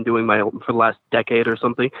that I've been doing for the last decade or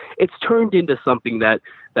something, it's turned into something that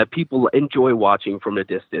people enjoy watching from a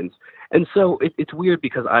distance, and so it's weird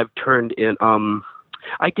because I've turned in.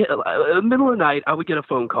 I get in the middle of the night, I would get a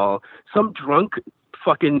phone call, some drunk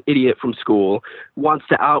fucking idiot from school wants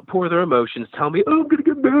to outpour their emotions, tell me, oh, I'm gonna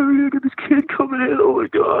get married, I got this kid coming in, oh my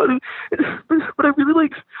god, but I really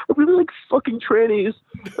like fucking trannies.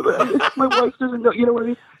 My wife doesn't know, you know what I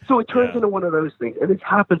mean? So it turns into one of those things, and it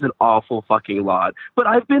happens an awful fucking lot. But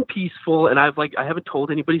I've been peaceful, and I haven't told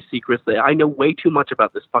anybody secrets. I know way too much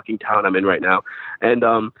about this fucking town I'm in right now, and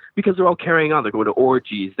because they're all carrying on, they're going to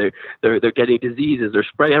orgies, they're getting diseases, they're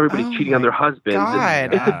spraying, everybody's cheating on their husbands.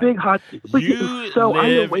 It's a big hot. You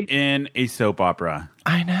live in a soap opera.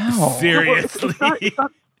 I know. Seriously.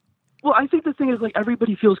 Well, I think the thing is, like,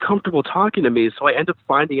 everybody feels comfortable talking to me, so I end up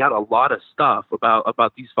finding out a lot of stuff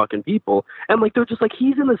about these fucking people. And, like, they're just like,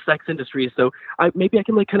 he's in the sex industry, so maybe I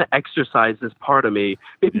can, like, kind of exercise this part of me,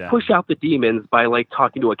 maybe push out the demons by, like,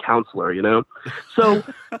 talking to a counselor, you know? So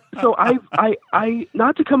I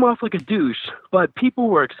not to come off like a douche, but people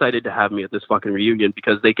were excited to have me at this fucking reunion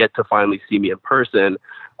because they get to finally see me in person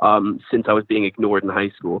since I was being ignored in high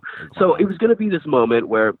school. So it was going to be this moment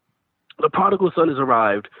where the prodigal son has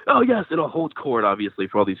arrived. Oh, yes, it'll hold court, obviously,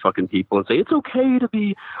 for all these fucking people and say, it's okay to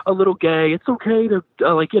be a little gay. It's okay to,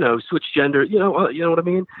 switch gender. You know what I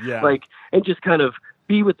mean? Yeah. Like, and just kind of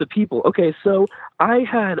be with the people. Okay, so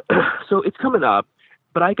so it's coming up,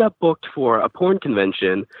 but I got booked for a porn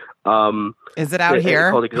convention. Is it out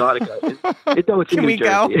here? It's called Exotica. It's Can in we New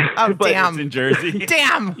Jersey. go? Oh, But damn. It's in Jersey.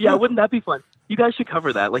 Damn. Yeah, wouldn't that be fun? You guys should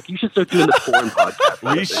cover that. Like, you should start doing the porn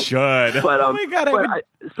podcast. We should. But, Oh my God,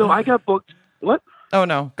 so I got booked. What? Oh,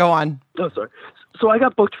 no. Go on. Oh, sorry. So I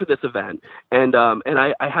got booked for this event, and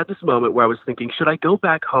I had this moment where I was thinking, should I go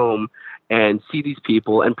back home and see these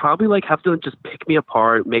people and probably like have them just pick me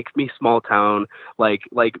apart, make me small town, like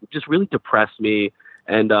just really depress me,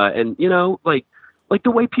 and you know, like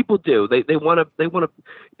the way people do. They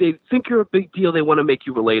think you're a big deal. They want to make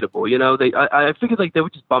you relatable. You know, I figured like they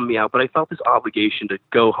would just bum me out, but I felt this obligation to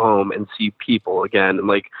go home and see people again and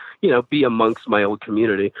like, you know, be amongst my old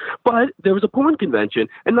community. But there was a porn convention,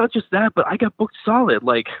 and not just that, but I got booked solid.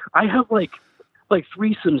 Like I have like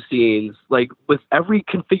threesome scenes, like with every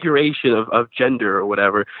configuration of gender or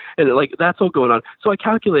whatever. And like, that's all going on. So I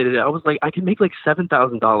calculated it. I was like, I can make like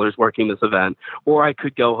 $7,000 working this event, or I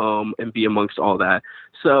could go home and be amongst all that.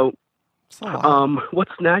 So,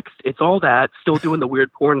 what's next? It's all that, still doing the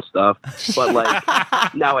weird porn stuff, but like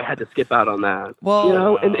now I had to skip out on that. Well, you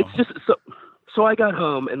know, and it's just so I got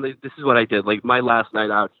home, and this is what I did. Like, my last night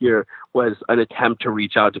out here was an attempt to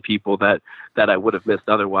reach out to people that I would have missed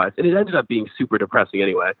otherwise. And it ended up being super depressing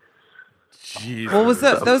anyway. Jesus.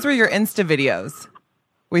 Well, those were your Insta videos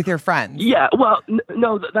with your friends? Yeah, well,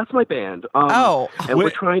 no, that's my band. And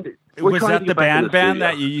we're trying to... Was that the band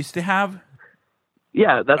that you used to have?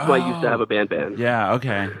 Yeah, that's why I used to have a band. Yeah,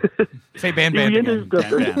 okay. Say band again.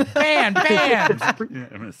 Band. Yeah,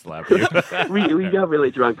 I'm going to slap you. we got really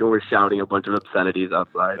drunk and we're shouting a bunch of obscenities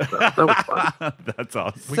outside. So that was fun. That's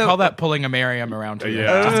awesome. We call that pulling a Miriam around here.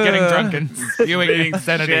 Yeah. Just getting drunk and spewing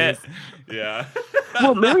obscenities. Yeah.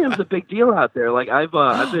 Well, Miriam's a big deal out there. Like I've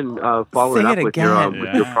been following up with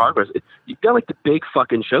your progress. You've got like the big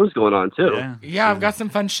fucking shows going on too. Yeah, I've got some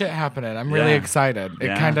fun shit happening. I'm really excited.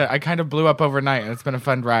 I kind of blew up overnight, and it's been a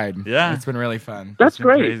fun ride. Yeah, it's been really fun. That's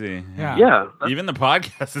great. Crazy. Yeah. Even the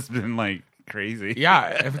podcast has been like crazy.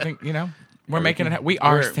 Yeah, everything. You know, we're making it. We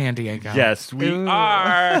are San Diego. Yes, we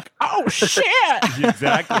are. Oh shit!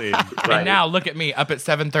 Exactly. And now look at me up at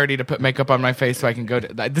 7:30 to put makeup on my face so I can go to.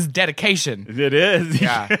 This is dedication. It is.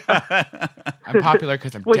 Yeah. I'm popular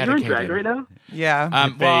because I'm dedicated. You're in drag right now? Yeah.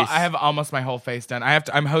 Well, I have almost my whole face done.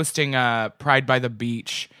 I'm hosting Pride by the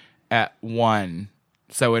Beach at 1.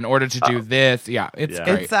 So in order to do this, it's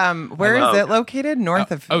great. It's where is it located?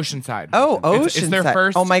 North of Oceanside. Oh, Oceanside. It's their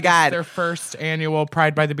first. Oh my God. It's their first annual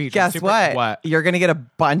Pride by the Beach. Guess what? You're gonna get a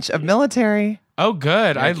bunch of military. Oh,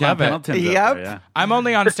 good. I Camp love it. Pendleton's up Yep. there, yeah. I'm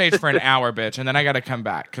only on stage for an hour, bitch, and then I got to come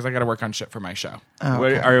back because I got to work on shit for my show. Oh,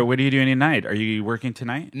 What okay. are you doing tonight? Are you working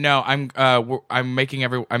tonight? No, I'm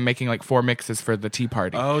making like 4 mixes for the tea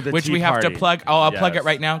party. Oh, the which tea we have to party. plug. Oh, I'll plug Yes. it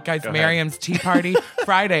right now, guys. Go ahead. Miriam's tea party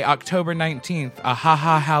Friday, October 19th, a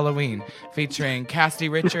haha Halloween featuring Cassidy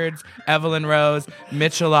Richards, Evelyn Rose,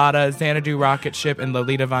 Michelada, Xanadu Rocket Ship, and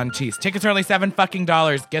Lolita Von Teese. Tickets are only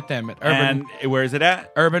 $7 Get them at And where is it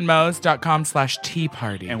at? urbanmose.com/tea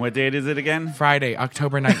party. And what date is it again? Friday,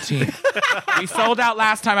 October 19th. We sold out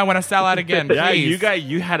last time. I want to sell out again. Yeah, Please.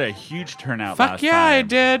 you had a huge turnout. Fuck last yeah, time. I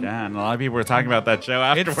did. Yeah, and a lot of people were talking about that show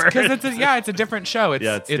It's afterwards. because it's a different show.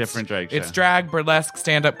 It's different drag show. It's drag, burlesque,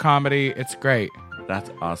 stand-up comedy. It's great. That's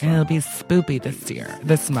And awesome. it'll be spoopy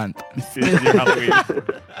this month. Halloween.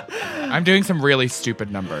 I'm doing some really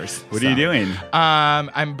stupid numbers. What are you doing?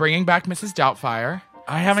 I'm bringing back Mrs. Doubtfire.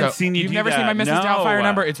 I haven't So, seen you. You've do never that. seen my Mrs. No. Doubtfire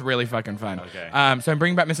number? It's really fucking fun. Okay. So I'm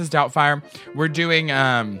bringing back Mrs. Doubtfire. We're doing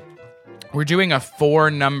a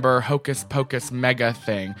 4-number hocus pocus mega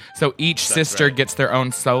thing. So each sister right. gets their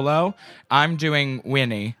own solo. I'm doing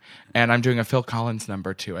Winnie, and I'm doing a Phil Collins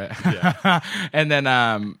number to it. Yeah.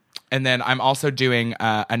 And then I'm also doing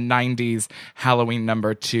a 90s Halloween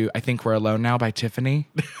number to I Think We're Alone Now by Tiffany.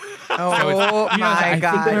 Oh You know, I my Think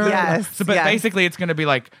God! We're Alone. Yes. So, but yes. basically, it's going to be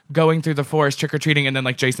like going through the forest trick or treating, and then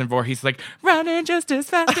like Jason Voorhees, like running just as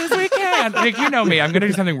fast as we can. Like you know me, I'm going to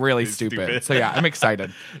do something really stupid. So yeah, I'm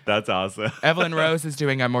excited. That's awesome. Evelyn Rose is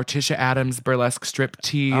doing a Morticia Adams burlesque strip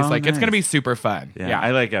tease. Oh, Like it's going to nice. be super fun. Yeah,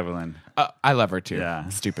 I like Evelyn. I love her too. Yeah.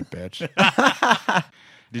 Stupid bitch.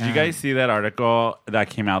 Did you guys see that article that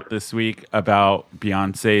came out this week about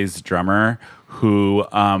Beyonce's drummer who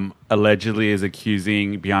allegedly is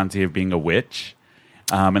accusing Beyonce of being a witch?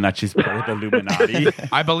 And that she's part of the Illuminati.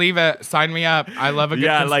 I believe it. Sign me up. I love a good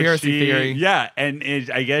conspiracy theory. Yeah, and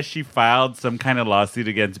I guess she filed some kind of lawsuit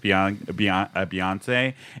against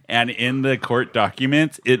Beyonce, and in the court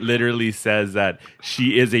documents, it literally says that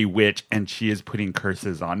she is a witch and she is putting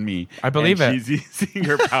curses on me. I believe and it. She's using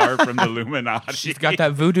her power from the Illuminati. She's got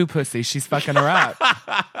that voodoo pussy. She's fucking her up.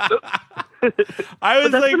 I was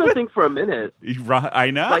But that's like, been a thing for a minute. I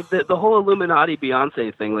know. Like the whole Illuminati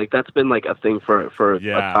Beyonce thing, like that's been like a thing for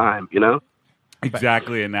Yeah. a time, you know?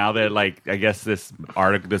 Exactly, and now that like I guess this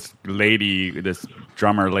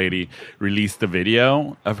drummer lady, released a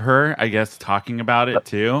video of her, I guess talking about it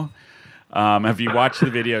too. If you watch the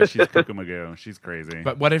video, she's cuckoo-magoo. She's crazy.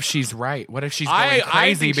 But what if she's right? What if she's I going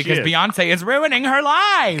crazy think she because is. Beyonce is ruining her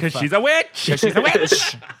life? Because she's a witch. 'Cause she's a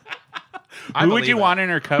witch. I Who would believe you it. want in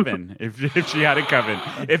her coven if she had a coven?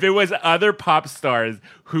 If it was other pop stars,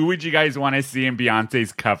 who would you guys want to see in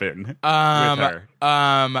Beyonce's coven with her?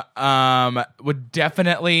 Would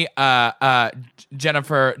definitely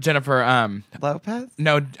Jennifer Lopez.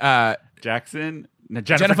 no Jackson? No,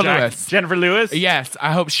 Jennifer Lewis. Jennifer Lewis? yes,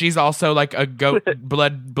 I hope she's also like a goat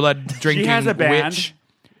blood drinking She has a band. witch.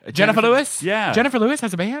 Jennifer Lewis? Yeah. Jennifer Lewis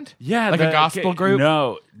has a band? Yeah. Like a gospel group?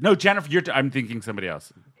 No, Jennifer, I'm thinking somebody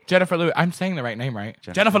else. Jennifer Lewis. I'm saying the right name, right?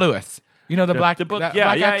 Jennifer Lewis. You know the black the book- that yeah,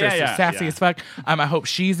 black yeah, actress, yeah, who's sassy yeah. as fuck. I hope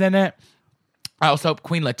she's in it. I also hope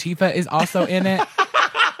Queen Latifah is also in it.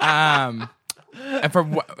 And for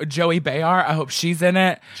Joey Behar, I hope she's in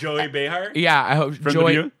it. Joey Behar? Yeah, I hope The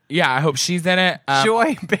Joy. View? Yeah, I hope she's in it.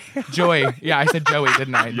 Joy Bear. Joy. Yeah, I said Joey,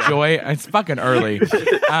 didn't I? Joy. It's fucking early.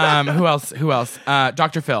 Who else?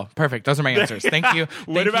 Dr. Phil. Perfect. Those are my answers. Thank you.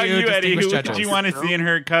 What Thank about you, Eddie? Who distinguished would you judges. want to see in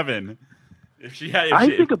her coven? If she had, I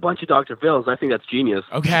think a bunch of Dr. Phils. I think that's genius.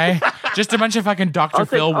 Okay, just a bunch of fucking Dr. I'll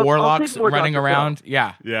take- Phil I'll warlocks take more running Dr. Phil. around.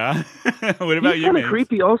 Yeah. Yeah. What about He's you, kind of Megs?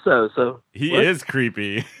 creepy, also. So He What? is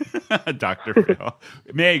creepy. Dr. Phil.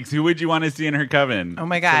 Megs, who would you want to see in her coven? Oh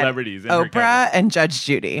my God. Celebrities in her Oprah coven. and Judge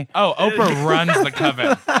Judy. Oh, Oprah runs the coven.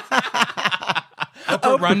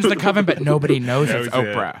 Oprah runs the coven, but nobody knows it's Knows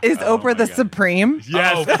it. Oprah. Is Oh Oprah my the God. Supreme?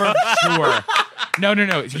 Yes. Oh, for sure. No.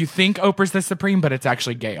 You think Oprah's the Supreme, but it's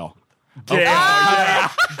actually Gail. Gail, yeah.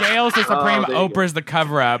 Gail's the Supreme. there you go. Oprah's the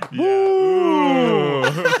cover-up. Ooh.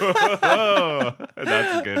 That's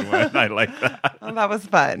a good one. I like that. Oh, that was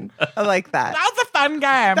fun. I like that. That was a fun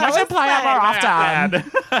game. We was should play it more often.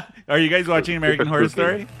 Are you guys watching American Horror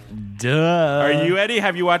Story? Duh. Are you, Eddie?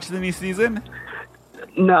 Have you watched the new season?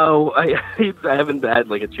 no, I haven't had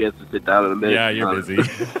like a chance to sit down in a minute. Yeah, to be you're honest.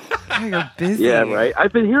 busy. Oh, you're busy. Yeah, right.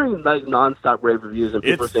 I've been hearing like nonstop rave reviews, and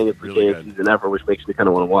people It's are saying it's the really gayest good. season ever, which makes me kind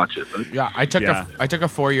of want to watch it. But Yeah, I took Yeah. a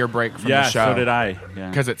 4-year break from Yeah, the show. so did I. Yeah.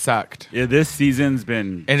 Because it sucked. Yeah, this season's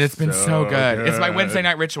been And it's been so good. It's my Wednesday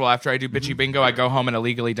night ritual. After I do Bitchy Bingo, I go home and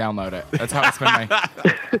illegally download it. That's how I spend my...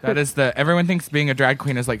 That is the... Everyone thinks being a drag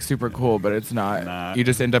queen is like super cool, but it's not. Nah. You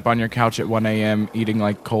just end up on your couch at 1 a.m. eating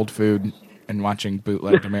like cold food and watching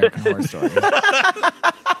bootlegged American Horror Story.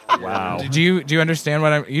 Wow. Do you understand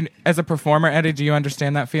what as a performer, Eddie? Do you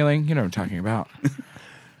understand that feeling? You know what I'm talking about.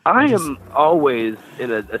 I am always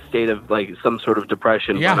in a state of like some sort of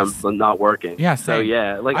depression Yes. when I'm not working. Yeah, So same.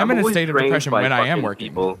 yeah, like I'm in a always state of drained depression by when I am fucking working.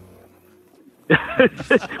 People.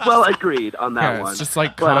 Well, agreed on that Yeah, one. it's just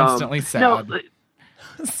like But, constantly sad. No,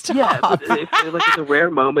 Stop. yeah, but it's a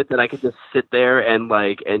rare moment that I could just sit there and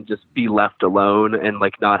just be left alone and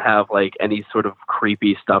like not have like any sort of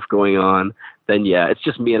creepy stuff going on. Then yeah, it's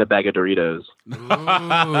just me and a bag of Doritos.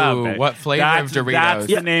 Ooh, what flavor of Doritos? That's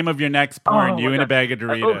the name of your next porn. Oh, You my and a God. bag of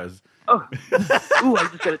Doritos. Oh, ooh! I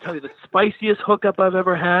just got to tell you, the spiciest hookup I've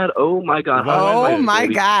ever had. Oh my God! Oh, my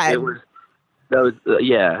God. It was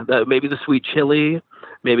maybe the sweet chili.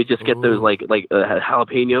 Maybe just get those like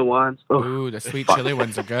jalapeno ones. Oh, Ooh, the sweet chili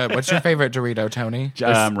ones are good. What's your favorite Dorito, Tony?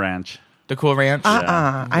 Ranch. The Cool Ranch?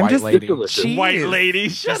 I'm White just lady. delicious. Jeez. White lady.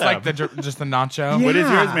 Shut Just up. like just the nacho. Yeah. What is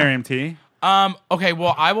yours, Miriam T? Okay,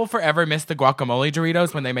 well, I will forever miss the guacamole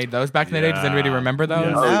Doritos when they made those back in the day. Does anybody remember those?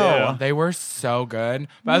 Yes, No. I do. They were so good.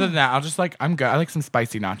 But other than that, I'm good. I like some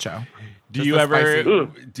spicy nacho. Do Just you the ever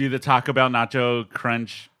spicy- do the Taco Bell nacho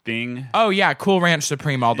crunch thing? Oh, yeah. Cool Ranch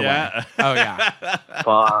Supreme all the Yeah. way. Oh, yeah.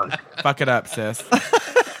 fuck! Fuck it up, sis.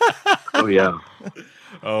 Oh yeah.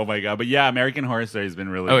 Oh my God. But yeah, American Horror Story has been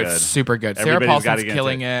really Oh, good. it's super good. Sarah Everybody's gotta Paulson's get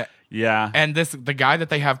killing into it. Yeah. And the guy that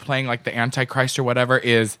they have playing like the Antichrist or whatever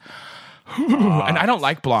is... and I don't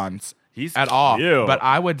like blondes. He's at all. cute. But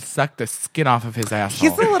I would suck the skin off of his asshole.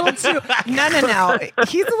 He's a little too. No.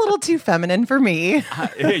 He's a little too feminine for me.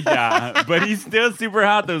 Yeah, but he's still super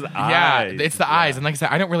hot. Those yeah, eyes. it's the eyes. And like I said,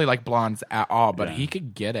 I don't really like blondes at all, but he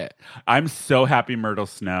could get it. I'm so happy Myrtle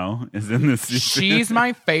Snow is in this season. She's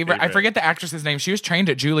my favorite. I forget the actress's name. She was trained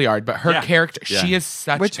at Juilliard, but her Yeah. character, Yeah. she is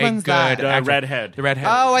such Which a one's good that? The actress. redhead. The redhead.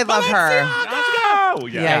 Oh, I love her. Let's go.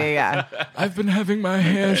 Yeah. I've been having my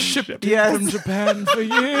hair shipped Yes. from Japan for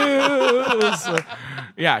years.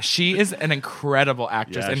 Yeah, she is an incredible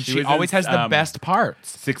actress, Yeah, and she she was always in, has the best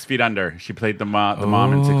parts. 6 Feet Under. She played the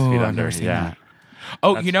mom in 6 Feet I've Under. never seen Yeah. that.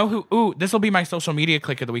 Oh, you know who? Ooh, this will be my social media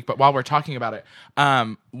click of the week. But while we're talking about it,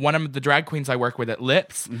 one of the drag queens I work with at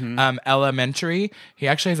Lips, Elementary, he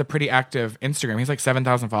actually has a pretty active Instagram. He's like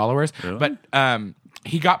 7,000 followers. Really? But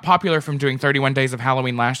he got popular from doing 31 Days of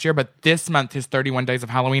Halloween last year. But this month, his 31 Days of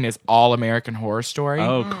Halloween is all American Horror Story.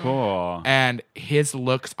 Oh, cool. And his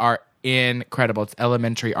looks are incredible. It's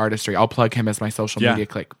Elementary Artistry. I'll plug him as my social Yeah. media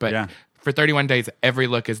click. But Yeah. for 31 days, every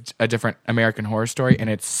look is a different American Horror Story, and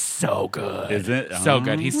it's so good. Is it? So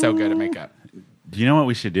good. He's so good at makeup. Do you know what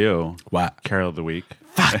we should do? What? Carol of the Week.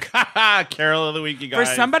 Carol of the Week, you For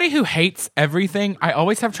guys. somebody who hates everything, I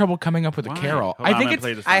always have trouble coming up with a carol. Hold I on, think I'm it's gonna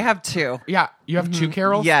play this I one. have two. yeah. You have two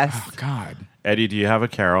carols. Yes. Oh God. Eddie, do you have a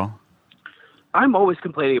Carol? I'm always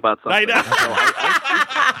complaining about I something. know.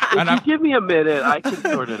 If And you I'm- give me a minute, I can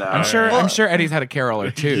sort it out. I'm sure Eddie's had a carol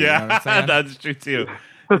or two. You know what I'm saying? That's true too.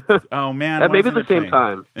 Oh man, Maybe at wasn't the it same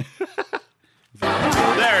funny? time.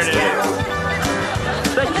 There it is.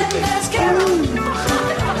 Thank you.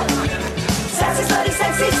 Sassy, slutty,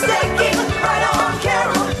 sexy, sticky, right on,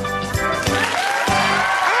 Carol.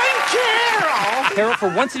 Carol, for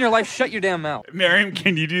once in your life, shut your damn mouth. Miriam,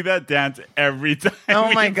 can you do that dance every time? Oh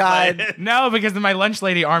we my play God. it? No, because of my lunch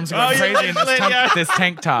lady arms are Oh, going your crazy in lunch this, lady, yeah. this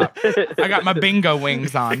tank top. I got my bingo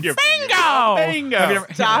wings on. Your bingo! bingo. Have you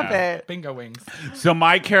ever- Stop Yeah. it. Bingo wings. So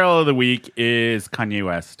my Carol of the Week is Kanye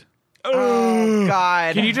West. Oh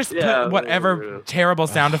God. Can you just Yeah. put whatever terrible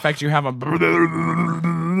sound effect you have on?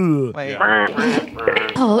 Wait.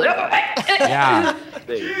 Yeah.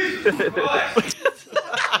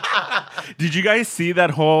 Did you guys see that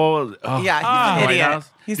whole? Oh, Yeah, he's an White idiot. House?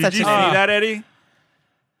 He's Did such you an see idiot. that, Eddie?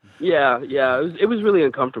 Yeah. It was really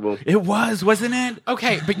uncomfortable. It was, wasn't it?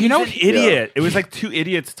 Okay, but you know, An idiot. It was like two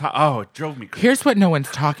idiots. Oh, it drove me crazy. here's what no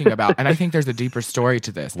one's talking about, and I think there's a deeper story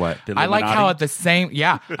to this. What, the I like how Illuminati? at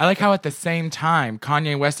the same time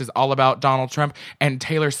Kanye West is all about Donald Trump, and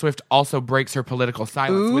Taylor Swift also breaks her political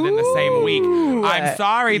silence within the same week. I'm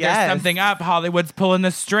sorry, there's Yes. something up. Hollywood's pulling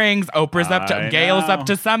the strings. Oprah's up to I Gail's know. up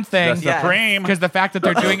to something. The Yes. Supreme. Because the fact that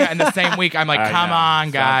they're doing it in the same week, I'm like, I come know.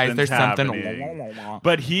 on, guys. Something's There's something. happening.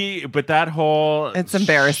 But that whole It's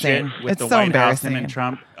embarrassing. shit with It's the so White House, him embarrassing. and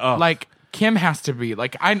Trump. Oh. Like, Kim has to be.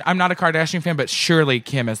 Like, I'm not a Kardashian fan, but surely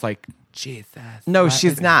Kim is like, Jesus. No, what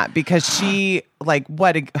she's is- not because she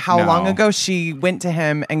how No. long ago she went to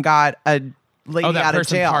him and got a lady Oh, that out of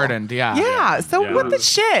person jail. pardoned, yeah. Yeah. So Yeah. what the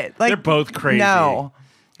shit? Like They're both crazy. No.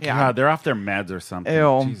 Yeah. God, they're off their meds or something.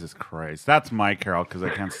 Ew. Jesus Christ. That's my Carol because I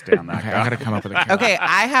can't stand that Okay, guy. I gotta come up with a Carol. Okay,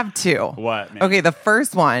 I have two. What, man? Okay, the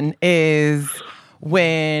first one is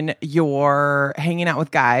when you're hanging out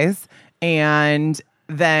with guys and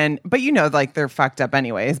then, but like they're fucked up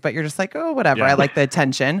anyways, but you're just like, oh, whatever. Yeah. I like the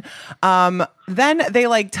attention. Then they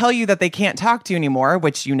like tell you that they can't talk to you anymore,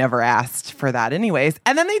 which you never asked for that anyways.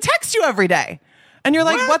 And then they text you every day and you're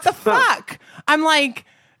like, what the fuck? I'm like,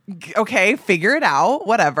 okay, figure it out,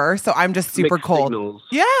 whatever. So I'm just super Mixed cold. signals.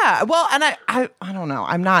 Yeah. Well, and I don't know.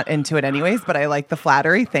 I'm not into it anyways, but I like the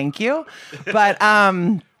flattery. Thank you. But,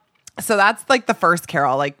 so that's like the first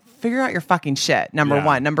Carol, like figure out your fucking shit. Number Yeah.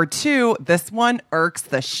 one. Number two, this one irks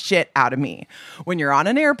the shit out of me. When you're on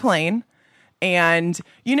an airplane and,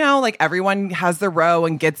 like everyone has their row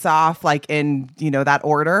and gets off like in, that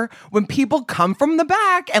order. When people come from the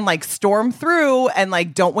back and like storm through and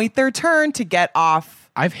like don't wait their turn to get off.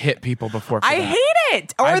 I've hit people before. I hate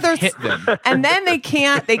it. Or I've there's hit them. and then they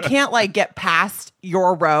can't like get past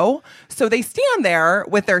your row. So they stand there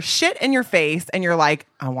with their shit in your face and you're like,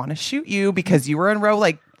 I want to shoot you because you were in row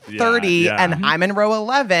like 30 Yeah. and I'm in row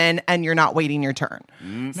 11 and you're not waiting your turn.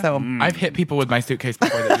 So I've hit people with my suitcase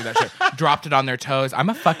before they do that shit. Dropped it on their toes. I'm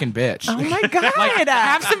a fucking bitch. oh my god. Like,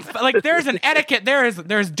 have some there's an etiquette.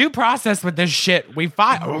 There's due process with this shit. We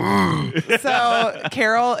fight. So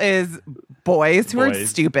Carol is boys who are Boys.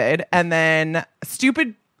 stupid and then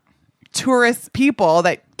stupid tourist people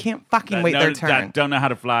that can't fucking wait their turn. That don't know how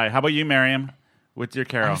to fly. How about you, Miriam? What's your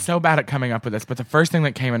Carol? I'm so bad at coming up with this, but the first thing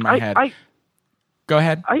that came in my head. I Go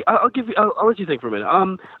ahead. I'll give you. I'll let you think for a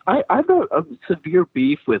minute. I've got a severe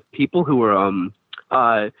beef with people who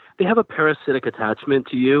are they have a parasitic attachment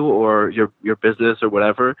to you or your business or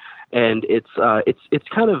whatever, and it's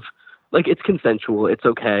kind of like it's consensual. It's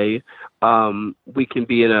okay. We can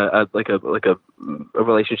be in a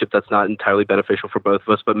relationship that's not entirely beneficial for both of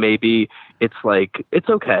us, but maybe it's like it's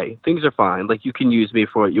okay. Things are fine. Like you can use me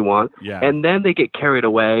for what you want. Yeah. And then they get carried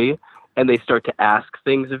away and they start to ask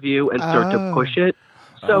things of you and start to push it.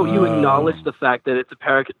 So you acknowledge the fact that it's a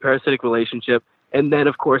parasitic relationship, and then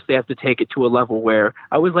of course they have to take it to a level where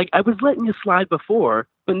I was letting you slide before,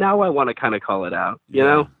 but now I want to kind of call it out. You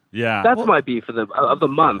know, Yeah. that's my beef of the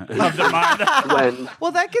month. Of the month. When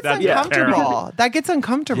Well, that gets That's uncomfortable. terrible. That gets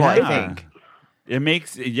uncomfortable, I Yeah. think. It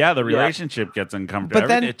makes the relationship gets uncomfortable. But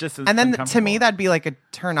then, it just is and then to me, uncomfortable. that'd be like a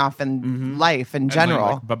turn off in life in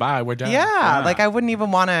general. Bye bye. We're done. Yeah, like I wouldn't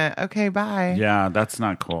even want to. Okay, bye. Yeah, that's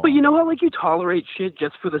not cool. But you know how like you tolerate shit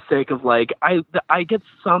just for the sake of like I get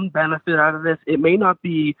some benefit out of this. It may not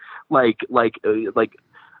be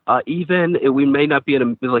even. We may not be in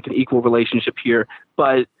an equal relationship here,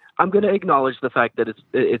 but I'm going to acknowledge the fact that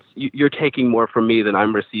you're taking more from me than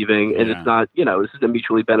I'm receiving, and Yeah. it's not this is a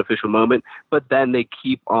mutually beneficial moment. But then they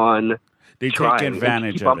keep on They take trying and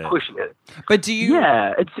advantage keep of on it. pushing it. But do you?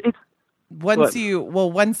 Yeah, it's Once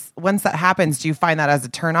that happens, do you find that as a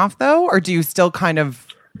turn off though, or do you still kind of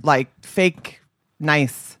like fake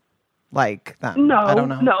nice like them? No, I don't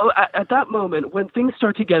know. No, at that moment when things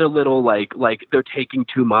start to get a little like they're taking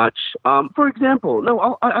too much. For example,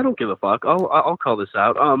 no, I don't give a fuck. I'll call this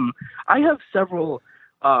out. I have several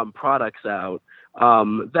products out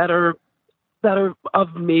that are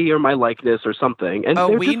of me or my likeness or something, and Oh,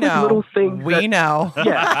 they're we just like know. little things. We know.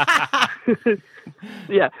 Yeah.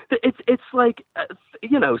 Yeah, it's like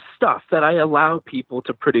stuff that I allow people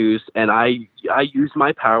to produce, and I use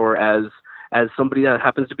my power as somebody that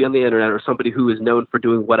happens to be on the internet or somebody who is known for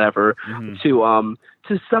doing whatever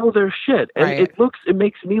to sell their shit, and Right. it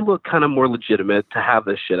makes me look kind of more legitimate to have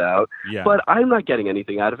this shit out. Yeah. But I'm not getting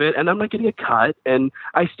anything out of it, and I'm not getting a cut, and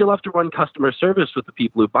I still have to run customer service with the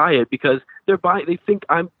people who buy it because they think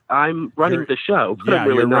I'm running Your- the show, but yeah, I'm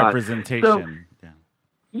really your not. representation. So,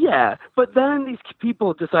 yeah, but then these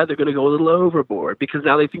people decide they're going to go a little overboard because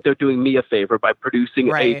now they think they're doing me a favor by producing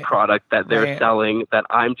Right. a product that they're Right. selling that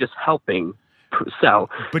I'm just helping sell.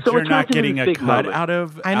 But So you're it not turns into getting this a big cut moment. out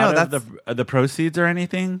of I know, out of the proceeds or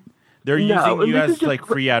anything. They're No, using you this is as just like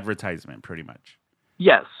free advertisement, pretty much.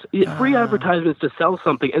 Yes, free advertisements to sell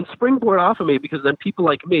something and springboard off of me because then people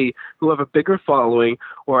like me who have a bigger following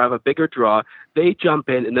or have a bigger draw, they jump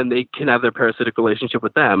in and then they can have their parasitic relationship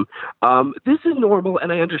with them. This is normal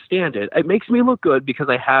and I understand it. It makes me look good because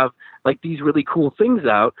I have like these really cool things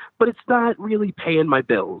out, but it's not really paying my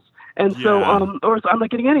bills. And so, Yeah. or I'm not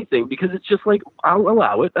getting anything because it's just like, I'll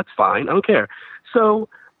allow it. That's fine. I don't care. So,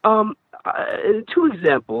 2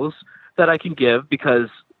 examples that I can give because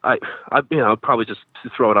I'll probably just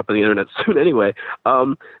throw it up on the internet soon anyway.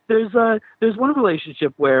 There's one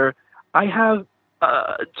relationship where I have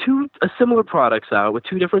 2 similar products out with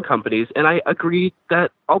 2 different companies, and I agreed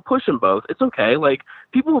that I'll push them both. It's okay. Like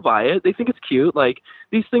people will buy it. They think it's cute. Like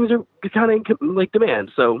these things are kind of like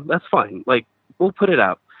demand, so that's fine. Like we'll put it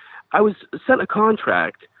out. I was sent a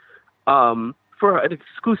contract for an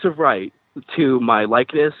exclusive right to my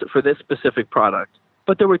likeness for this specific product,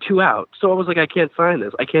 but there were 2 out. So I was like, I can't sign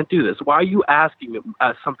this. I can't do this. Why are you asking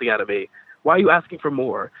something out of me? Why are you asking for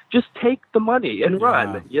more? Just take the money and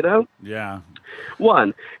run, you know? Yeah.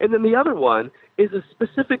 One. And then the other one is a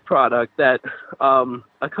specific product that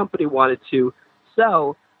a company wanted to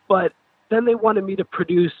sell, but then they wanted me to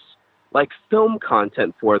produce like film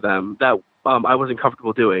content for them that I wasn't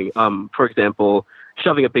comfortable doing. For example,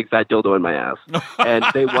 shoving a big fat dildo in my ass. And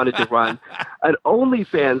they wanted to run an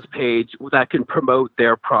OnlyFans page that can promote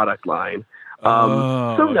their product line.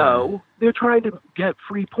 So no, they're trying to get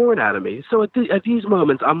free porn out of me. So at these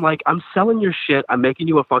moments, I'm like, I'm selling your shit. I'm making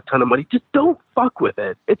you a fuck ton of money. Just don't fuck with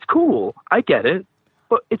it. It's cool. I get it,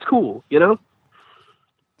 but it's cool, you know?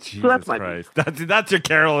 Jesus So that's my Christ. That's your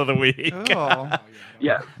Carol of the week. Oh.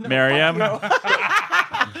 Yeah. Miriam?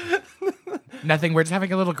 Nothing. We're just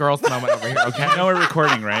having a little girls moment over here, okay? I know we're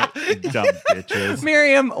recording, right? Dumb bitches.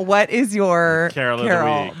 Miriam, what is your Carol of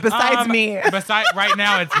the week. besides me? Besides, right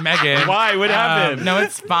now it's Megan. Why? What happened? No,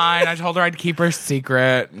 it's fine. I told her I'd keep her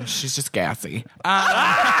secret. She's just gassy.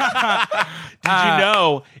 Did you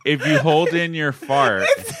know if you hold in your fart,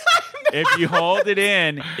 if you hold it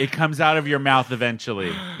in, it comes out of your mouth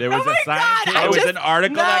eventually. There was an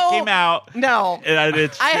article that came out. No. And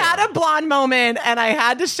it's I true. had a blonde moment and I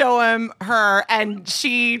had to show him her and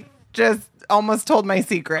she just almost told my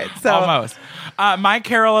secret. So Almost. My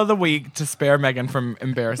Carol of the week, to spare Megan from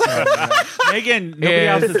embarrassing her, Megan, nobody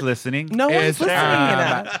else is listening. no one's is,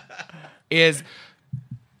 listening. is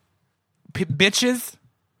bitches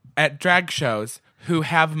at drag shows who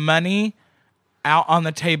have money out on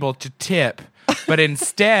the table to tip, but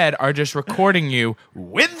instead are just recording you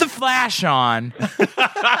with the flash on.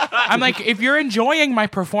 I'm like, if you're enjoying my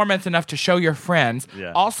performance enough to show your friends,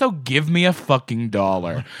 also give me a fucking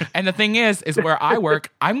 $1. And the thing is where I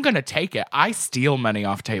work, I'm going to take it. I steal money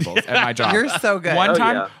off tables at my job. You're so good. One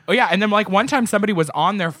time, yeah. and then like one time somebody was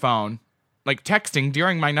on their phone, like texting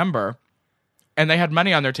during my number, and they had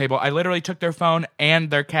money on their table. I literally took their phone and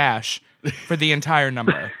their cash for the entire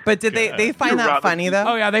number. But did they find that funny though?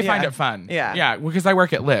 Oh yeah, they find it fun. Yeah. because I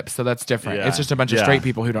work at Lips, so that's different. Yeah. It's just a bunch of Yeah. straight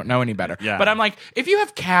people who don't know any better. Yeah. But I'm like, if you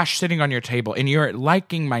have cash sitting on your table and you're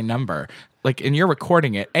liking my number, like, and you're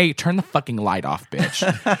recording it, turn the fucking light off, bitch.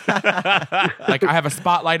 Like, I have a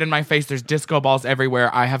spotlight in my face. There's disco balls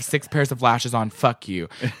everywhere. I have 6 pairs of lashes on. Fuck you.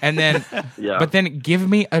 And then, but then give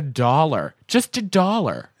me $1, just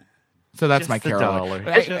 $1. So that's Just my a Carol. dollar.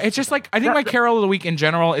 It's just like, I think my Carol of the week in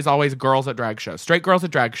general is always girls at drag shows, straight girls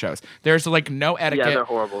at drag shows. There's like no etiquette. Yeah, they're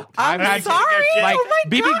horrible. I'm had- sorry. Like oh my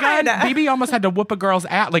BB God. Gunn, BB almost had to whoop a girl's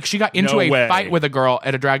ass. Like she got into No a way. fight with a girl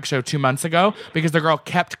at a drag show 2 months ago because the girl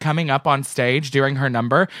kept coming up on stage during her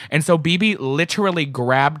number, and so BB literally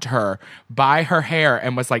grabbed her by her hair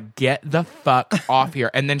and was like, "Get the fuck off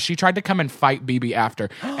here!" And then she tried to come and fight BB after.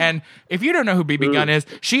 And if you don't know who BB Gunn is,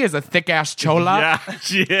 she is a thick ass chola. Yeah,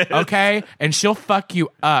 she is. Okay, and she'll fuck you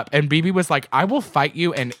up. And BB was like, I will fight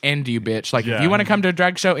you and end you, bitch. Like, if Yeah. you want to come to a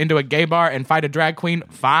drag show, into a gay bar and fight a drag queen,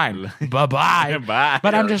 fine. Bye-bye. Bye.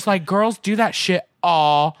 But I'm just like, girls do that shit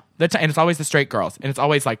all the time. And it's always the straight girls. And it's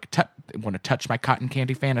always like, want to touch my cotton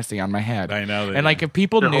candy fantasy on my head. I know that, And like, if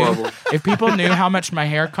people knew, horrible. if people knew how much my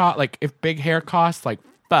hair cost, like if big hair costs, like,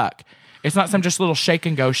 fuck. It's not some just little shake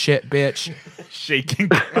and go shit, bitch. Shaking.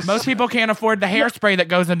 Most people can't afford the hairspray that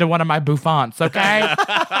goes into one of my bouffants,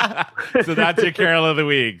 okay? So that's your Carol of the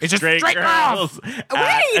week. It's just straight girls.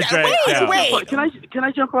 Wait. Can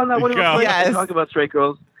I jump on that one? Go. Yes. And talk about straight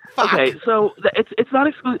girls. Fuck. Okay, so it's not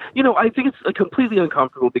exclusive. You know, I think it's completely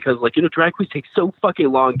uncomfortable because, like, you know, drag queens take so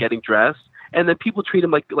fucking long getting dressed, and then people treat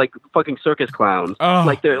them like fucking circus clowns. Oh,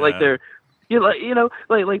 like they're you know,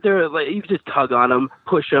 like they're like, you can just tug on them,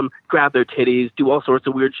 push them, grab their titties, do all sorts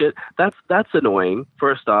of weird shit. That's annoying.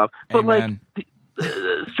 First off, but Amen. like.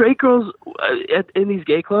 Straight girls in these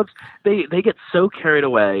gay clubs, they get so carried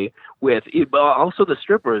away with also the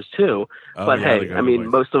strippers too. Oh, But yeah, the hey, go-go I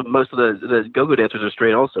mean, boys. most of the go-go dancers are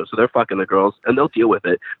straight also, so they're fucking the girls and they'll deal with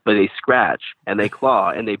it. But they scratch and they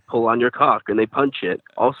claw and they pull on your cock and they punch it,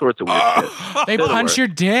 all sorts of weird shit. They punch your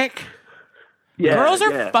dick? Yeah, Girls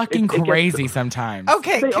are yeah. fucking It gets- crazy sometimes.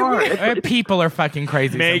 Okay, They can are. we? People are fucking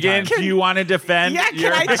crazy Megan, sometimes. do you want to defend? Yeah,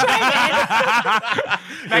 can I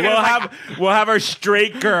chime We'll have our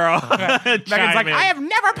straight girl. Megan's like, I have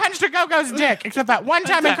never punched a go-go's dick except that one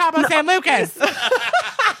time in Cabo San Lucas.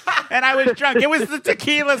 and I was drunk. It was the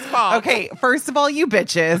tequila's fault. Okay, first of all, you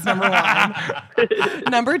bitches, number one.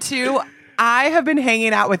 Number two, I have been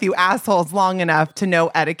hanging out with you assholes long enough to know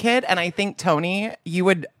etiquette, and I think Tony, you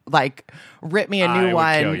would like rip me a I new would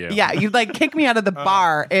one. kill you. Yeah, you'd like kick me out of the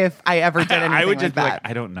bar if I ever did anything I would just like be that. like,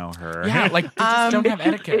 I don't know her. Yeah, like they just don't have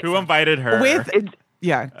etiquette. Who invited her?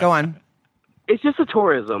 Yeah, go on. It's just a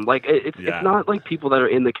tourism. Like it's not like people that are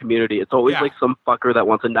in the community. It's always like some fucker that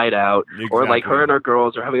wants a night out, or like her and her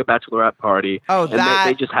girls are having a bachelorette party. Oh, and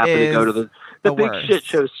they just happen to go to the big worst. shit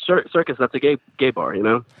show circus. That's a gay bar, you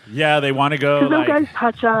know. Yeah, they want to go. No Like, guys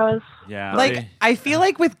touch us. yeah, Like, I feel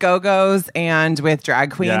like with go-go's and with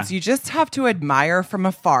drag queens, Yeah. you just have to admire from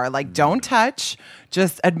afar. Like, don't touch,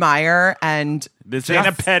 just admire and this ain't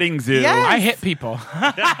a petting zoo. Yes. I hit people.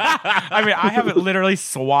 I mean, I have literally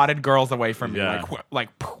swatted girls away from me. Yeah.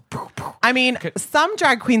 Like poof, poof, poof. I mean, some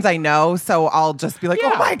drag queens I know, so I'll just be like,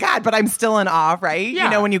 Yeah. oh my God, but I'm still in awe, right? Yeah. You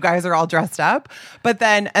know, when you guys are all dressed up. But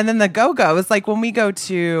then the go-go's, like when we go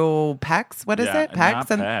to PEX, what is Yeah, it? PEX?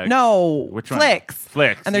 not And PEX. no, Which one? Flicks.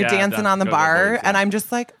 Flicks, And they're yeah, dancing that's on the go-go bar. boys, yeah. And I'm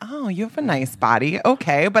just like, oh, you have a nice body.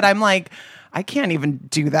 Okay. But I'm like, I can't even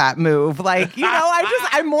do that move. Like, you know,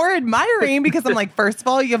 I'm more admiring because I'm like, first of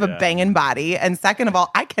all, you have a banging body. And second of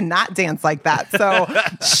all, I cannot dance like that. So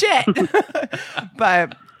shit.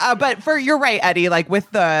 But you're right, Eddie, like with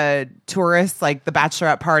the tourists, like the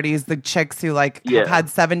bachelorette parties, the chicks who like have had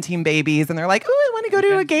 17 babies and they're like, oh, I want to go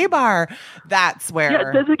to a gay bar. That's where.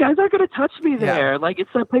 Yeah, the guys aren't going to touch me there. Like, it's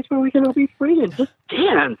a place where we can all be free and just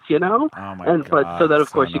dance, you know? Oh, my But God, so then, of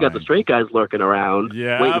so course, you got the annoying. straight guys lurking around,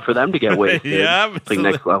 waiting for them to get wasted. Yep. It's like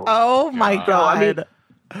next level. Oh my God. I mean,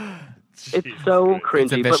 it's so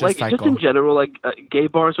cringy, vicious but like just cycle. in general, like gay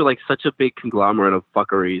bars are like such a big conglomerate of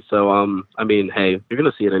fuckery. So, I mean, hey, you're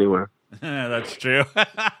gonna see it anywhere. That's true.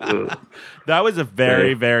 That was a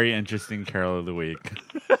very, very interesting Carol of the Week.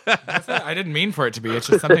 I didn't mean for it to be. It's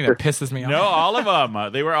just something that pisses me off. No, all of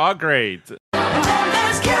them. They were all great. And then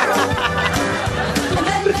there's Carol. And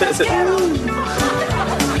then there's Carol.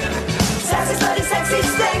 Sassy, slutty, sexy,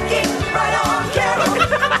 stinky. Right on, Carol.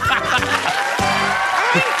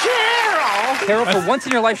 Carol, for once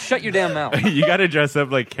in your life, shut your damn mouth. You got to dress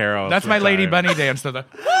up like Carol. That's my Lady sometime. Bunny dance. So the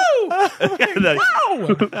Like,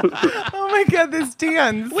 Oh my God, this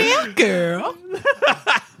dance. well, girl,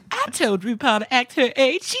 I told RuPaul to act her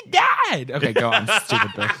age. She died. Okay, go on, stupid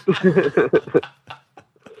bitch.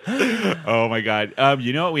 oh my God.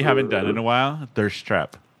 You know what we haven't done in a while? Thirst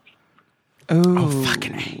trap. Ooh.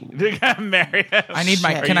 Fucking A. They got married. I need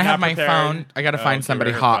my. Shit. Can Are I you have not my prepared? phone? I got to find Okay,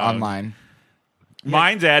 somebody her hot phone. online.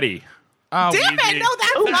 Mine's Eddie. Oh, Damn it, no,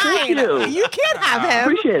 that's thank mine. you. You can't have him.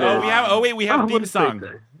 Appreciate it. Oh, we have. Oh wait, we have Oh, theme what a song.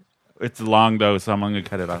 great day. It's long though, so I'm gonna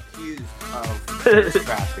cut it off.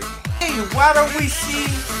 Hey, why don't we see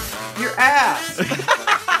your ass?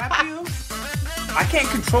 Have you? I can't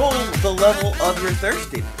control the level of your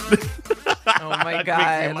thirstiness. Oh my That makes me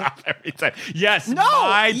God. laugh every time. Yes, No,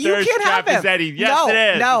 my you thirst can't have trap him. is Eddie. Yes, no, it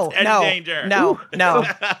is. No, It's Eddie no, Danger. no.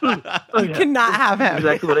 You cannot have him.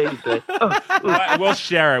 Exactly what Amy said. We'll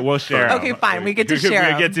share it. We'll share it. Okay, fine. We get to share We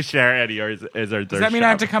him. get to share Eddie or is our thirst does that mean I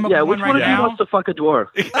have to trap. come up Yeah, with which one one right of you now? wants to fuck a dwarf?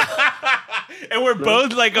 And we're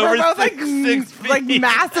both like We're over both six feet. like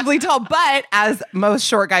massively tall. But as most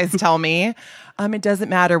short guys tell me, it doesn't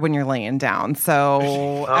matter when you're laying down.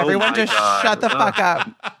 So everyone my just God. shut the fuck up.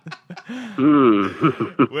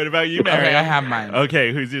 What about you, Mary? Okay, I have mine.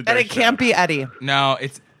 Okay, who's your And thirst it can't be Eddie. No,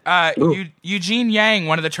 it's Eugene Yang,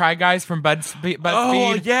 one of the Try Guys from BuzzFeed.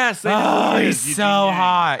 Oh yes, I know Oh, who he he's is. so Eugene Yang.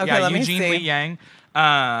 hot. Okay, Yeah, let me Eugene see. Lee Yang.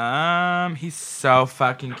 He's so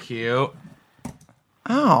fucking cute.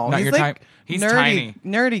 Oh, Not he's your like type. He's nerdy, tiny.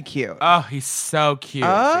 nerdy cute. Oh, he's so cute.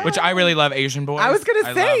 Oh. Which I really love Asian boys. I was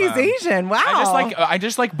gonna say love he's 'em. Asian. Wow. I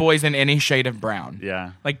just like boys in any shade of brown.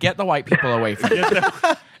 Yeah. Like get the white people away from me.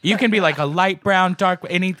 You can be like a light brown, dark,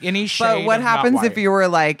 any shade. But what of not happens if white. you were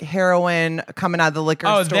like heroin coming out of the liquor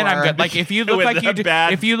Oh, store? then I'm good. Like if you look With like the you do,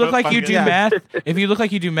 bad if you look like you do fungus. meth, if you look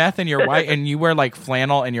like you do meth and you're white and you wear like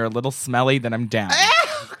flannel and you're a little smelly, then I'm down.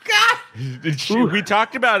 Oh, God. We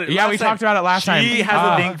talked about it. Yeah, we talked about it last time. She has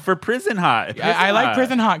a Oh. thing for prison hot. I like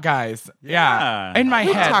prison hot guys. Yeah. Yeah, in my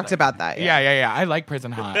We head. talked about that. Yeah. I like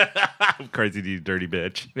prison hot. Crazy you dirty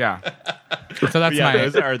bitch. Yeah. So that's Yeah, my.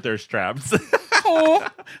 those are thirst traps. Oh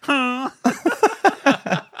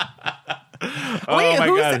Wait, my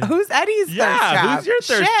God. who's Eddie's Yeah, thirst trap? who's your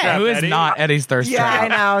thirst Shit. trap? Who is Eddie? not Eddie's thirst Yeah, I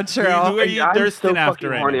trap? know. True. Who are you I'm thirsting so after fucking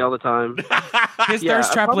right horny now? all the time. His Yeah,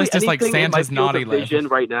 thirst trap probably list is like anything in my Santa's field naughty of list. vision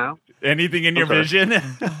right now. Anything in your sorry. vision?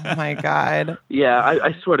 Oh my God. Yeah,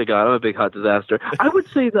 I swear to God, I'm a big hot disaster. I would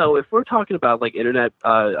say though, if we're talking about like internet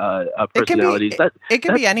personalities, It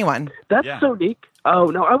could be anyone. that's Yeah. Sonique. Oh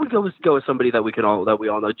no, I would go with somebody that we all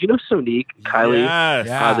know. Do you know Sonique, Kylie? Yes.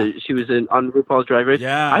 Yeah. She was on RuPaul's Drag Race.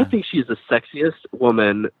 Yeah. I think she's the sexiest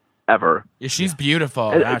woman ever. Yeah, she's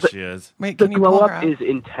beautiful. And- Yeah, she is. Wait, The can you glow pull her up up? is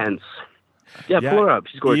intense. Yeah, pull her up.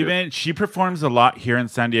 She's gorgeous. Even she performs a lot here in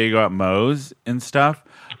San Diego at Moe's and stuff.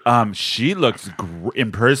 She looks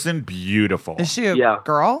in person beautiful. Is she a Yeah.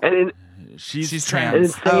 girl? and She's an trans.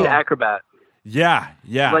 insane Oh. acrobat. Yeah.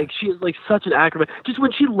 Like she is like such an acrobat. Just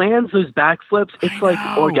when she lands those backflips, it's like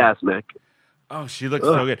know. orgasmic. Oh, she looks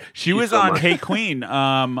so good. She was so on much. Hey Queen,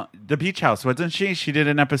 the Beach House, wasn't she? She did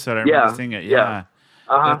an episode. I remember seeing it. Yeah.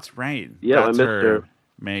 That's right. Yeah, I That's missed her.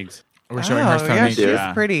 Megs. We're showing her Oh, yeah, Sonique. she's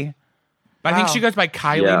Yeah. pretty. I think Wow. she goes by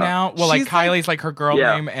Kylie Yeah. now. Well, like She's like- Kylie's like her girl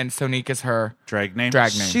Yeah. name, and Sonique is her Drag name.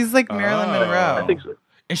 drag name. She's like Marilyn Monroe. I think so.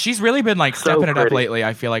 And she's really been like So stepping it up pretty. lately.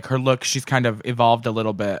 I feel like her look, she's kind of evolved a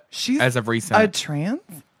little bit She's as of recent. a trans?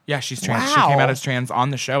 Yeah, she's trans. Wow. She came out as trans on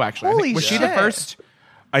the show, actually. I Holy think, was she the shit. first?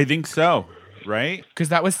 I think so. Right? Because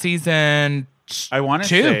that was season I want to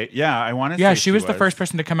 2. say. Yeah, I want to say. Yeah, she was the first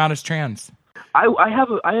person to come out as trans. I have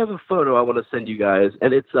a photo I want to send you guys,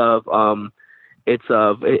 and it's of it's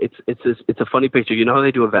a funny picture. You know how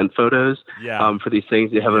they do event photos? Yeah. For these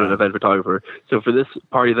things, they have an event photographer. So for this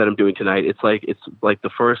party that I'm doing tonight, it's like the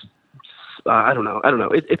first. I don't know.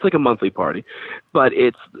 It's like a monthly party, but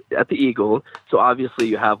it's at the Eagle. So obviously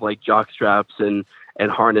you have like jock straps and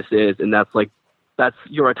harnesses, and that's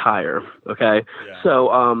your attire. Okay. Yeah.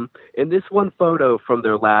 So in this one photo from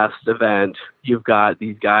their last event, you've got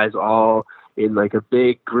these guys all in like a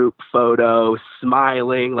big group photo,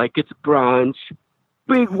 smiling like it's brunch,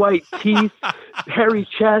 big white teeth, hairy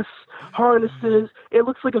chests, harnesses. It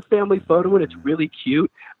looks like a family photo, and it's really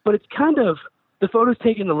cute, but it's kind of, the photo's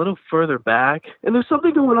taken a little further back, and there's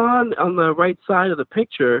something going on the right side of the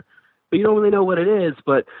picture, but you don't really know what it is,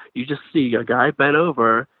 but you just see a guy bent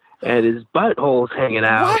over and his butthole's hanging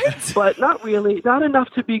out, What? but not really, not enough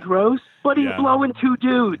to be gross, but he's Yeah. blowing 2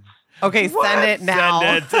 dudes. Okay, send it now.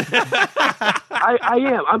 Send it. I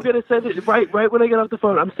am. I'm going to send it right when I get off the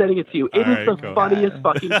phone. I'm sending it to you. It All is the right, cool. funniest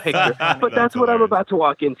fucking picture. But that's what I'm hilarious. about to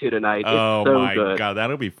walk into tonight. Oh It's so my good. god,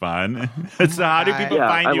 that'll be fun. So how do people Yeah,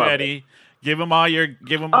 find I you, love it. Eddie? Give them all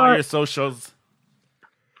your socials.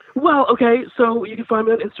 Well, okay, so you can find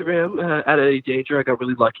me on Instagram at Eddie Danger. I got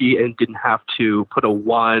really lucky and didn't have to put a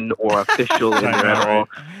 1 or official in I there know, at all.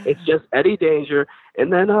 right? It's just Eddie Danger.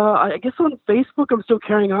 And then I guess on Facebook, I'm still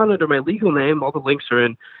carrying on under my legal name. All the links are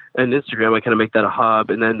in Instagram. I kind of make that a hub.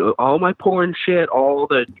 And then all my porn shit, all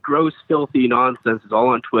the gross, filthy nonsense is all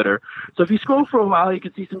on Twitter. So if you scroll for a while, you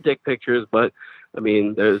can see some dick pictures. But, I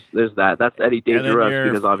mean, there's that. That's Eddie And then Dangerous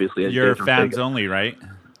because obviously Eddie you're Dangerous fans big. only, right?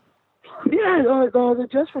 Yeah, they're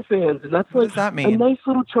just for fans, and that's What like does that a mean? nice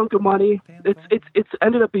little chunk of money. It's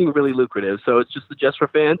ended up being really lucrative, so it's just the just for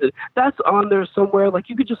fans, and that's on there somewhere. Like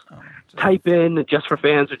you could just type in just for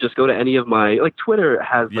fans, or just go to any of my like Twitter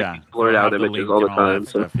has like Yeah. these blurred I'll out have the images link all the and that time.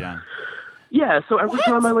 So stuff, yeah. yeah, so every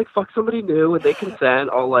time I like fuck somebody new and they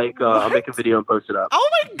consent, I'll make a video and post it up. Oh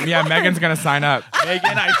my God. Yeah, Megan's gonna sign up.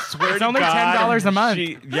 Megan, I swear It's to only God, $10 a month.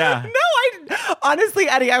 Yeah. No, honestly,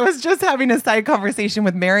 Eddie, I was just having a side conversation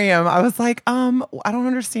with Miriam. I was like, I don't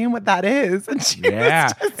understand what that is. And she Yeah,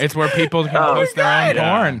 was just, it's where people can Oh, post their own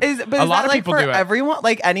God. porn. but a is lot that of like people for do it. everyone?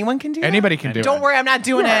 Like anyone can do that? Anybody can do it. Don't worry, I'm not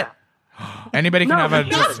doing Yeah. it. Anybody can have a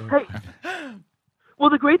just. Hey. Well,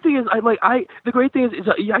 the great thing is, the great thing is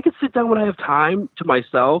I can sit down when I have time to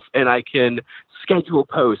myself, and I can schedule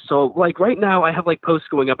posts. So, like right now, I have like posts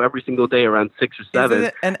going up every single day around 6 or 7,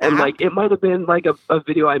 it an and app? like it might have been like a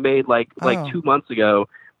video I made like Oh. 2 months ago,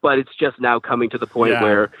 but it's just now coming to the point Yeah.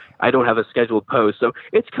 where I don't have a scheduled post. So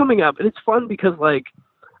it's coming up, and it's fun because like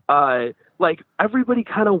everybody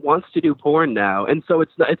kind of wants to do porn now, and so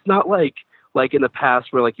it's not like in the past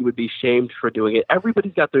where like you would be shamed for doing it.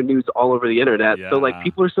 Everybody's got their nudes all over the internet. So like Yeah.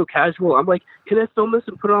 people are so casual. I'm like, can I film this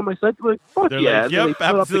and put it on my site? They're like, fuck They're yeah. like, And then they yep,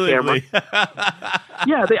 put up the camera. absolutely.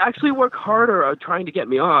 Yeah, they actually work harder trying to get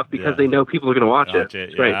me off because Yeah. they know people are going to watch Watch it. it,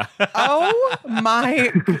 It's great. yeah. Oh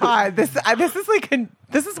my God. This is like,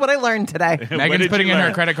 this is what I learned today. What Megan's did putting you in her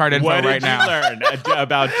learn? credit card info What did right you now. learn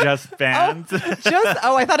about just fans?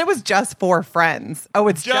 I thought it was just for friends. Oh,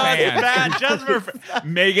 it's Just just. that, just for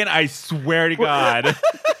Megan, I swear to God.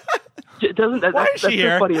 Doesn't that, Why that's, is she that's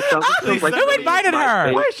here? so funny. It sounds Please, like who invited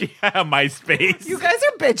her? Why is she on MySpace? You guys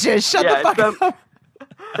are bitches. Shut Yeah, the fuck up.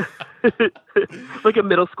 like a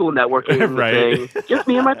middle school networking Right. thing. Just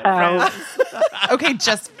me and my pals. Okay,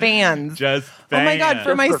 just fans. Just Oh my God, fans.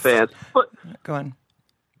 for my For fans. But Go on.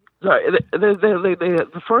 Sorry,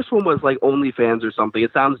 the first one was like OnlyFans or something.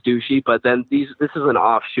 It sounds douchey, but then this is an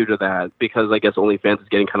offshoot of that because I guess OnlyFans is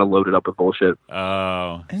getting kind of loaded up with bullshit.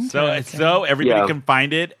 Oh, Interesting. so everybody Yeah. can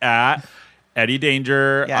find it at Eddie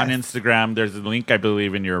Danger Yes. on Instagram. There's a link, I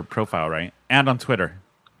believe, in your profile, right? And on Twitter.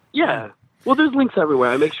 Yeah. Well, there's links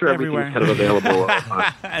everywhere. I make sure Everywhere. everything's kind of available.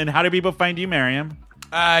 And how do people find you, Miriam?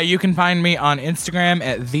 You can find me on Instagram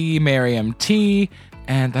at @TheMariamT,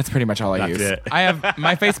 and that's pretty much all I That's use. it. I have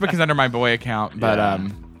my Facebook is under my boy account, but Yeah.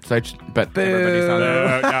 but everybody's on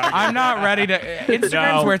there. No, I'm not ready to. Instagram's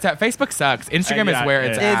No. where it's at. Facebook sucks. Instagram Yeah, is where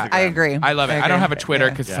it's it Is- at. I agree. I love it. I agree. don't have a Twitter Yeah.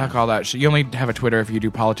 because Yeah. fuck all that shit. You only have a Twitter if you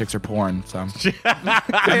do politics or porn. So, am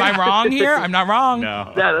I wrong here? I'm not wrong.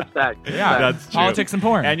 No. Yeah, that's fact. Yeah, That's true. politics and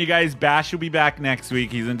porn. And you guys, Bash will be back next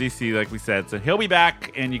week. He's in DC, like we said. So he'll be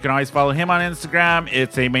back, and you can always follow him on Instagram.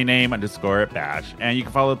 It's @Bash. And you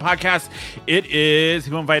can follow the podcast. It is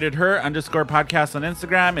Who Invited Her _podcast on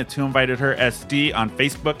Instagram. It's Who Invited Her SD on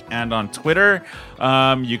Facebook and on Twitter.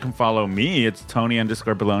 You can follow me. It's Tony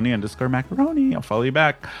 _baloney_macaroni. I'll follow you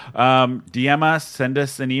back. DM us, send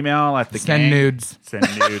us an email at the Send gang. nudes. Send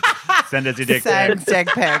nudes. Send us your dick pics. Send dick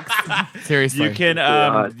pics. Seriously.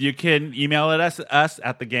 You can email us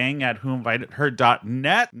at the gang at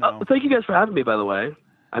whoinvitedher.net. No. Oh, thank you guys for having me, by the way.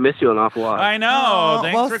 I miss you an awful lot. I know. Oh,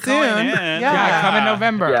 Thanks well, for calling soon. in. Yeah. come in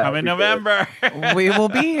November. Yeah. Come in appreciate November. We will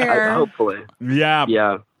be here. Hopefully. yeah.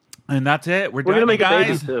 Yeah. And that's it. We're We're done, gonna make you a baby,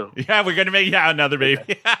 guys. too. Yeah, we're gonna make another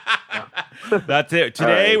baby. That's it. Today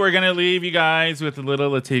All right. we're gonna leave you guys with a little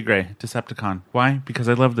La Tigre, Decepticon. Why? Because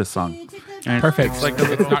I love this song. And Perfect. It's like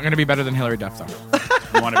It's not going to be better than Hillary Duff song.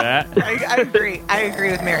 you want to bet? I agree. I agree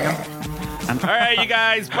with Miriam. All right, you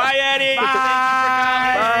guys. Bye, Eddie.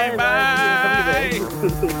 Bye. Thank you for coming. Bye. Bye. Have a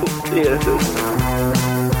good day. See ya.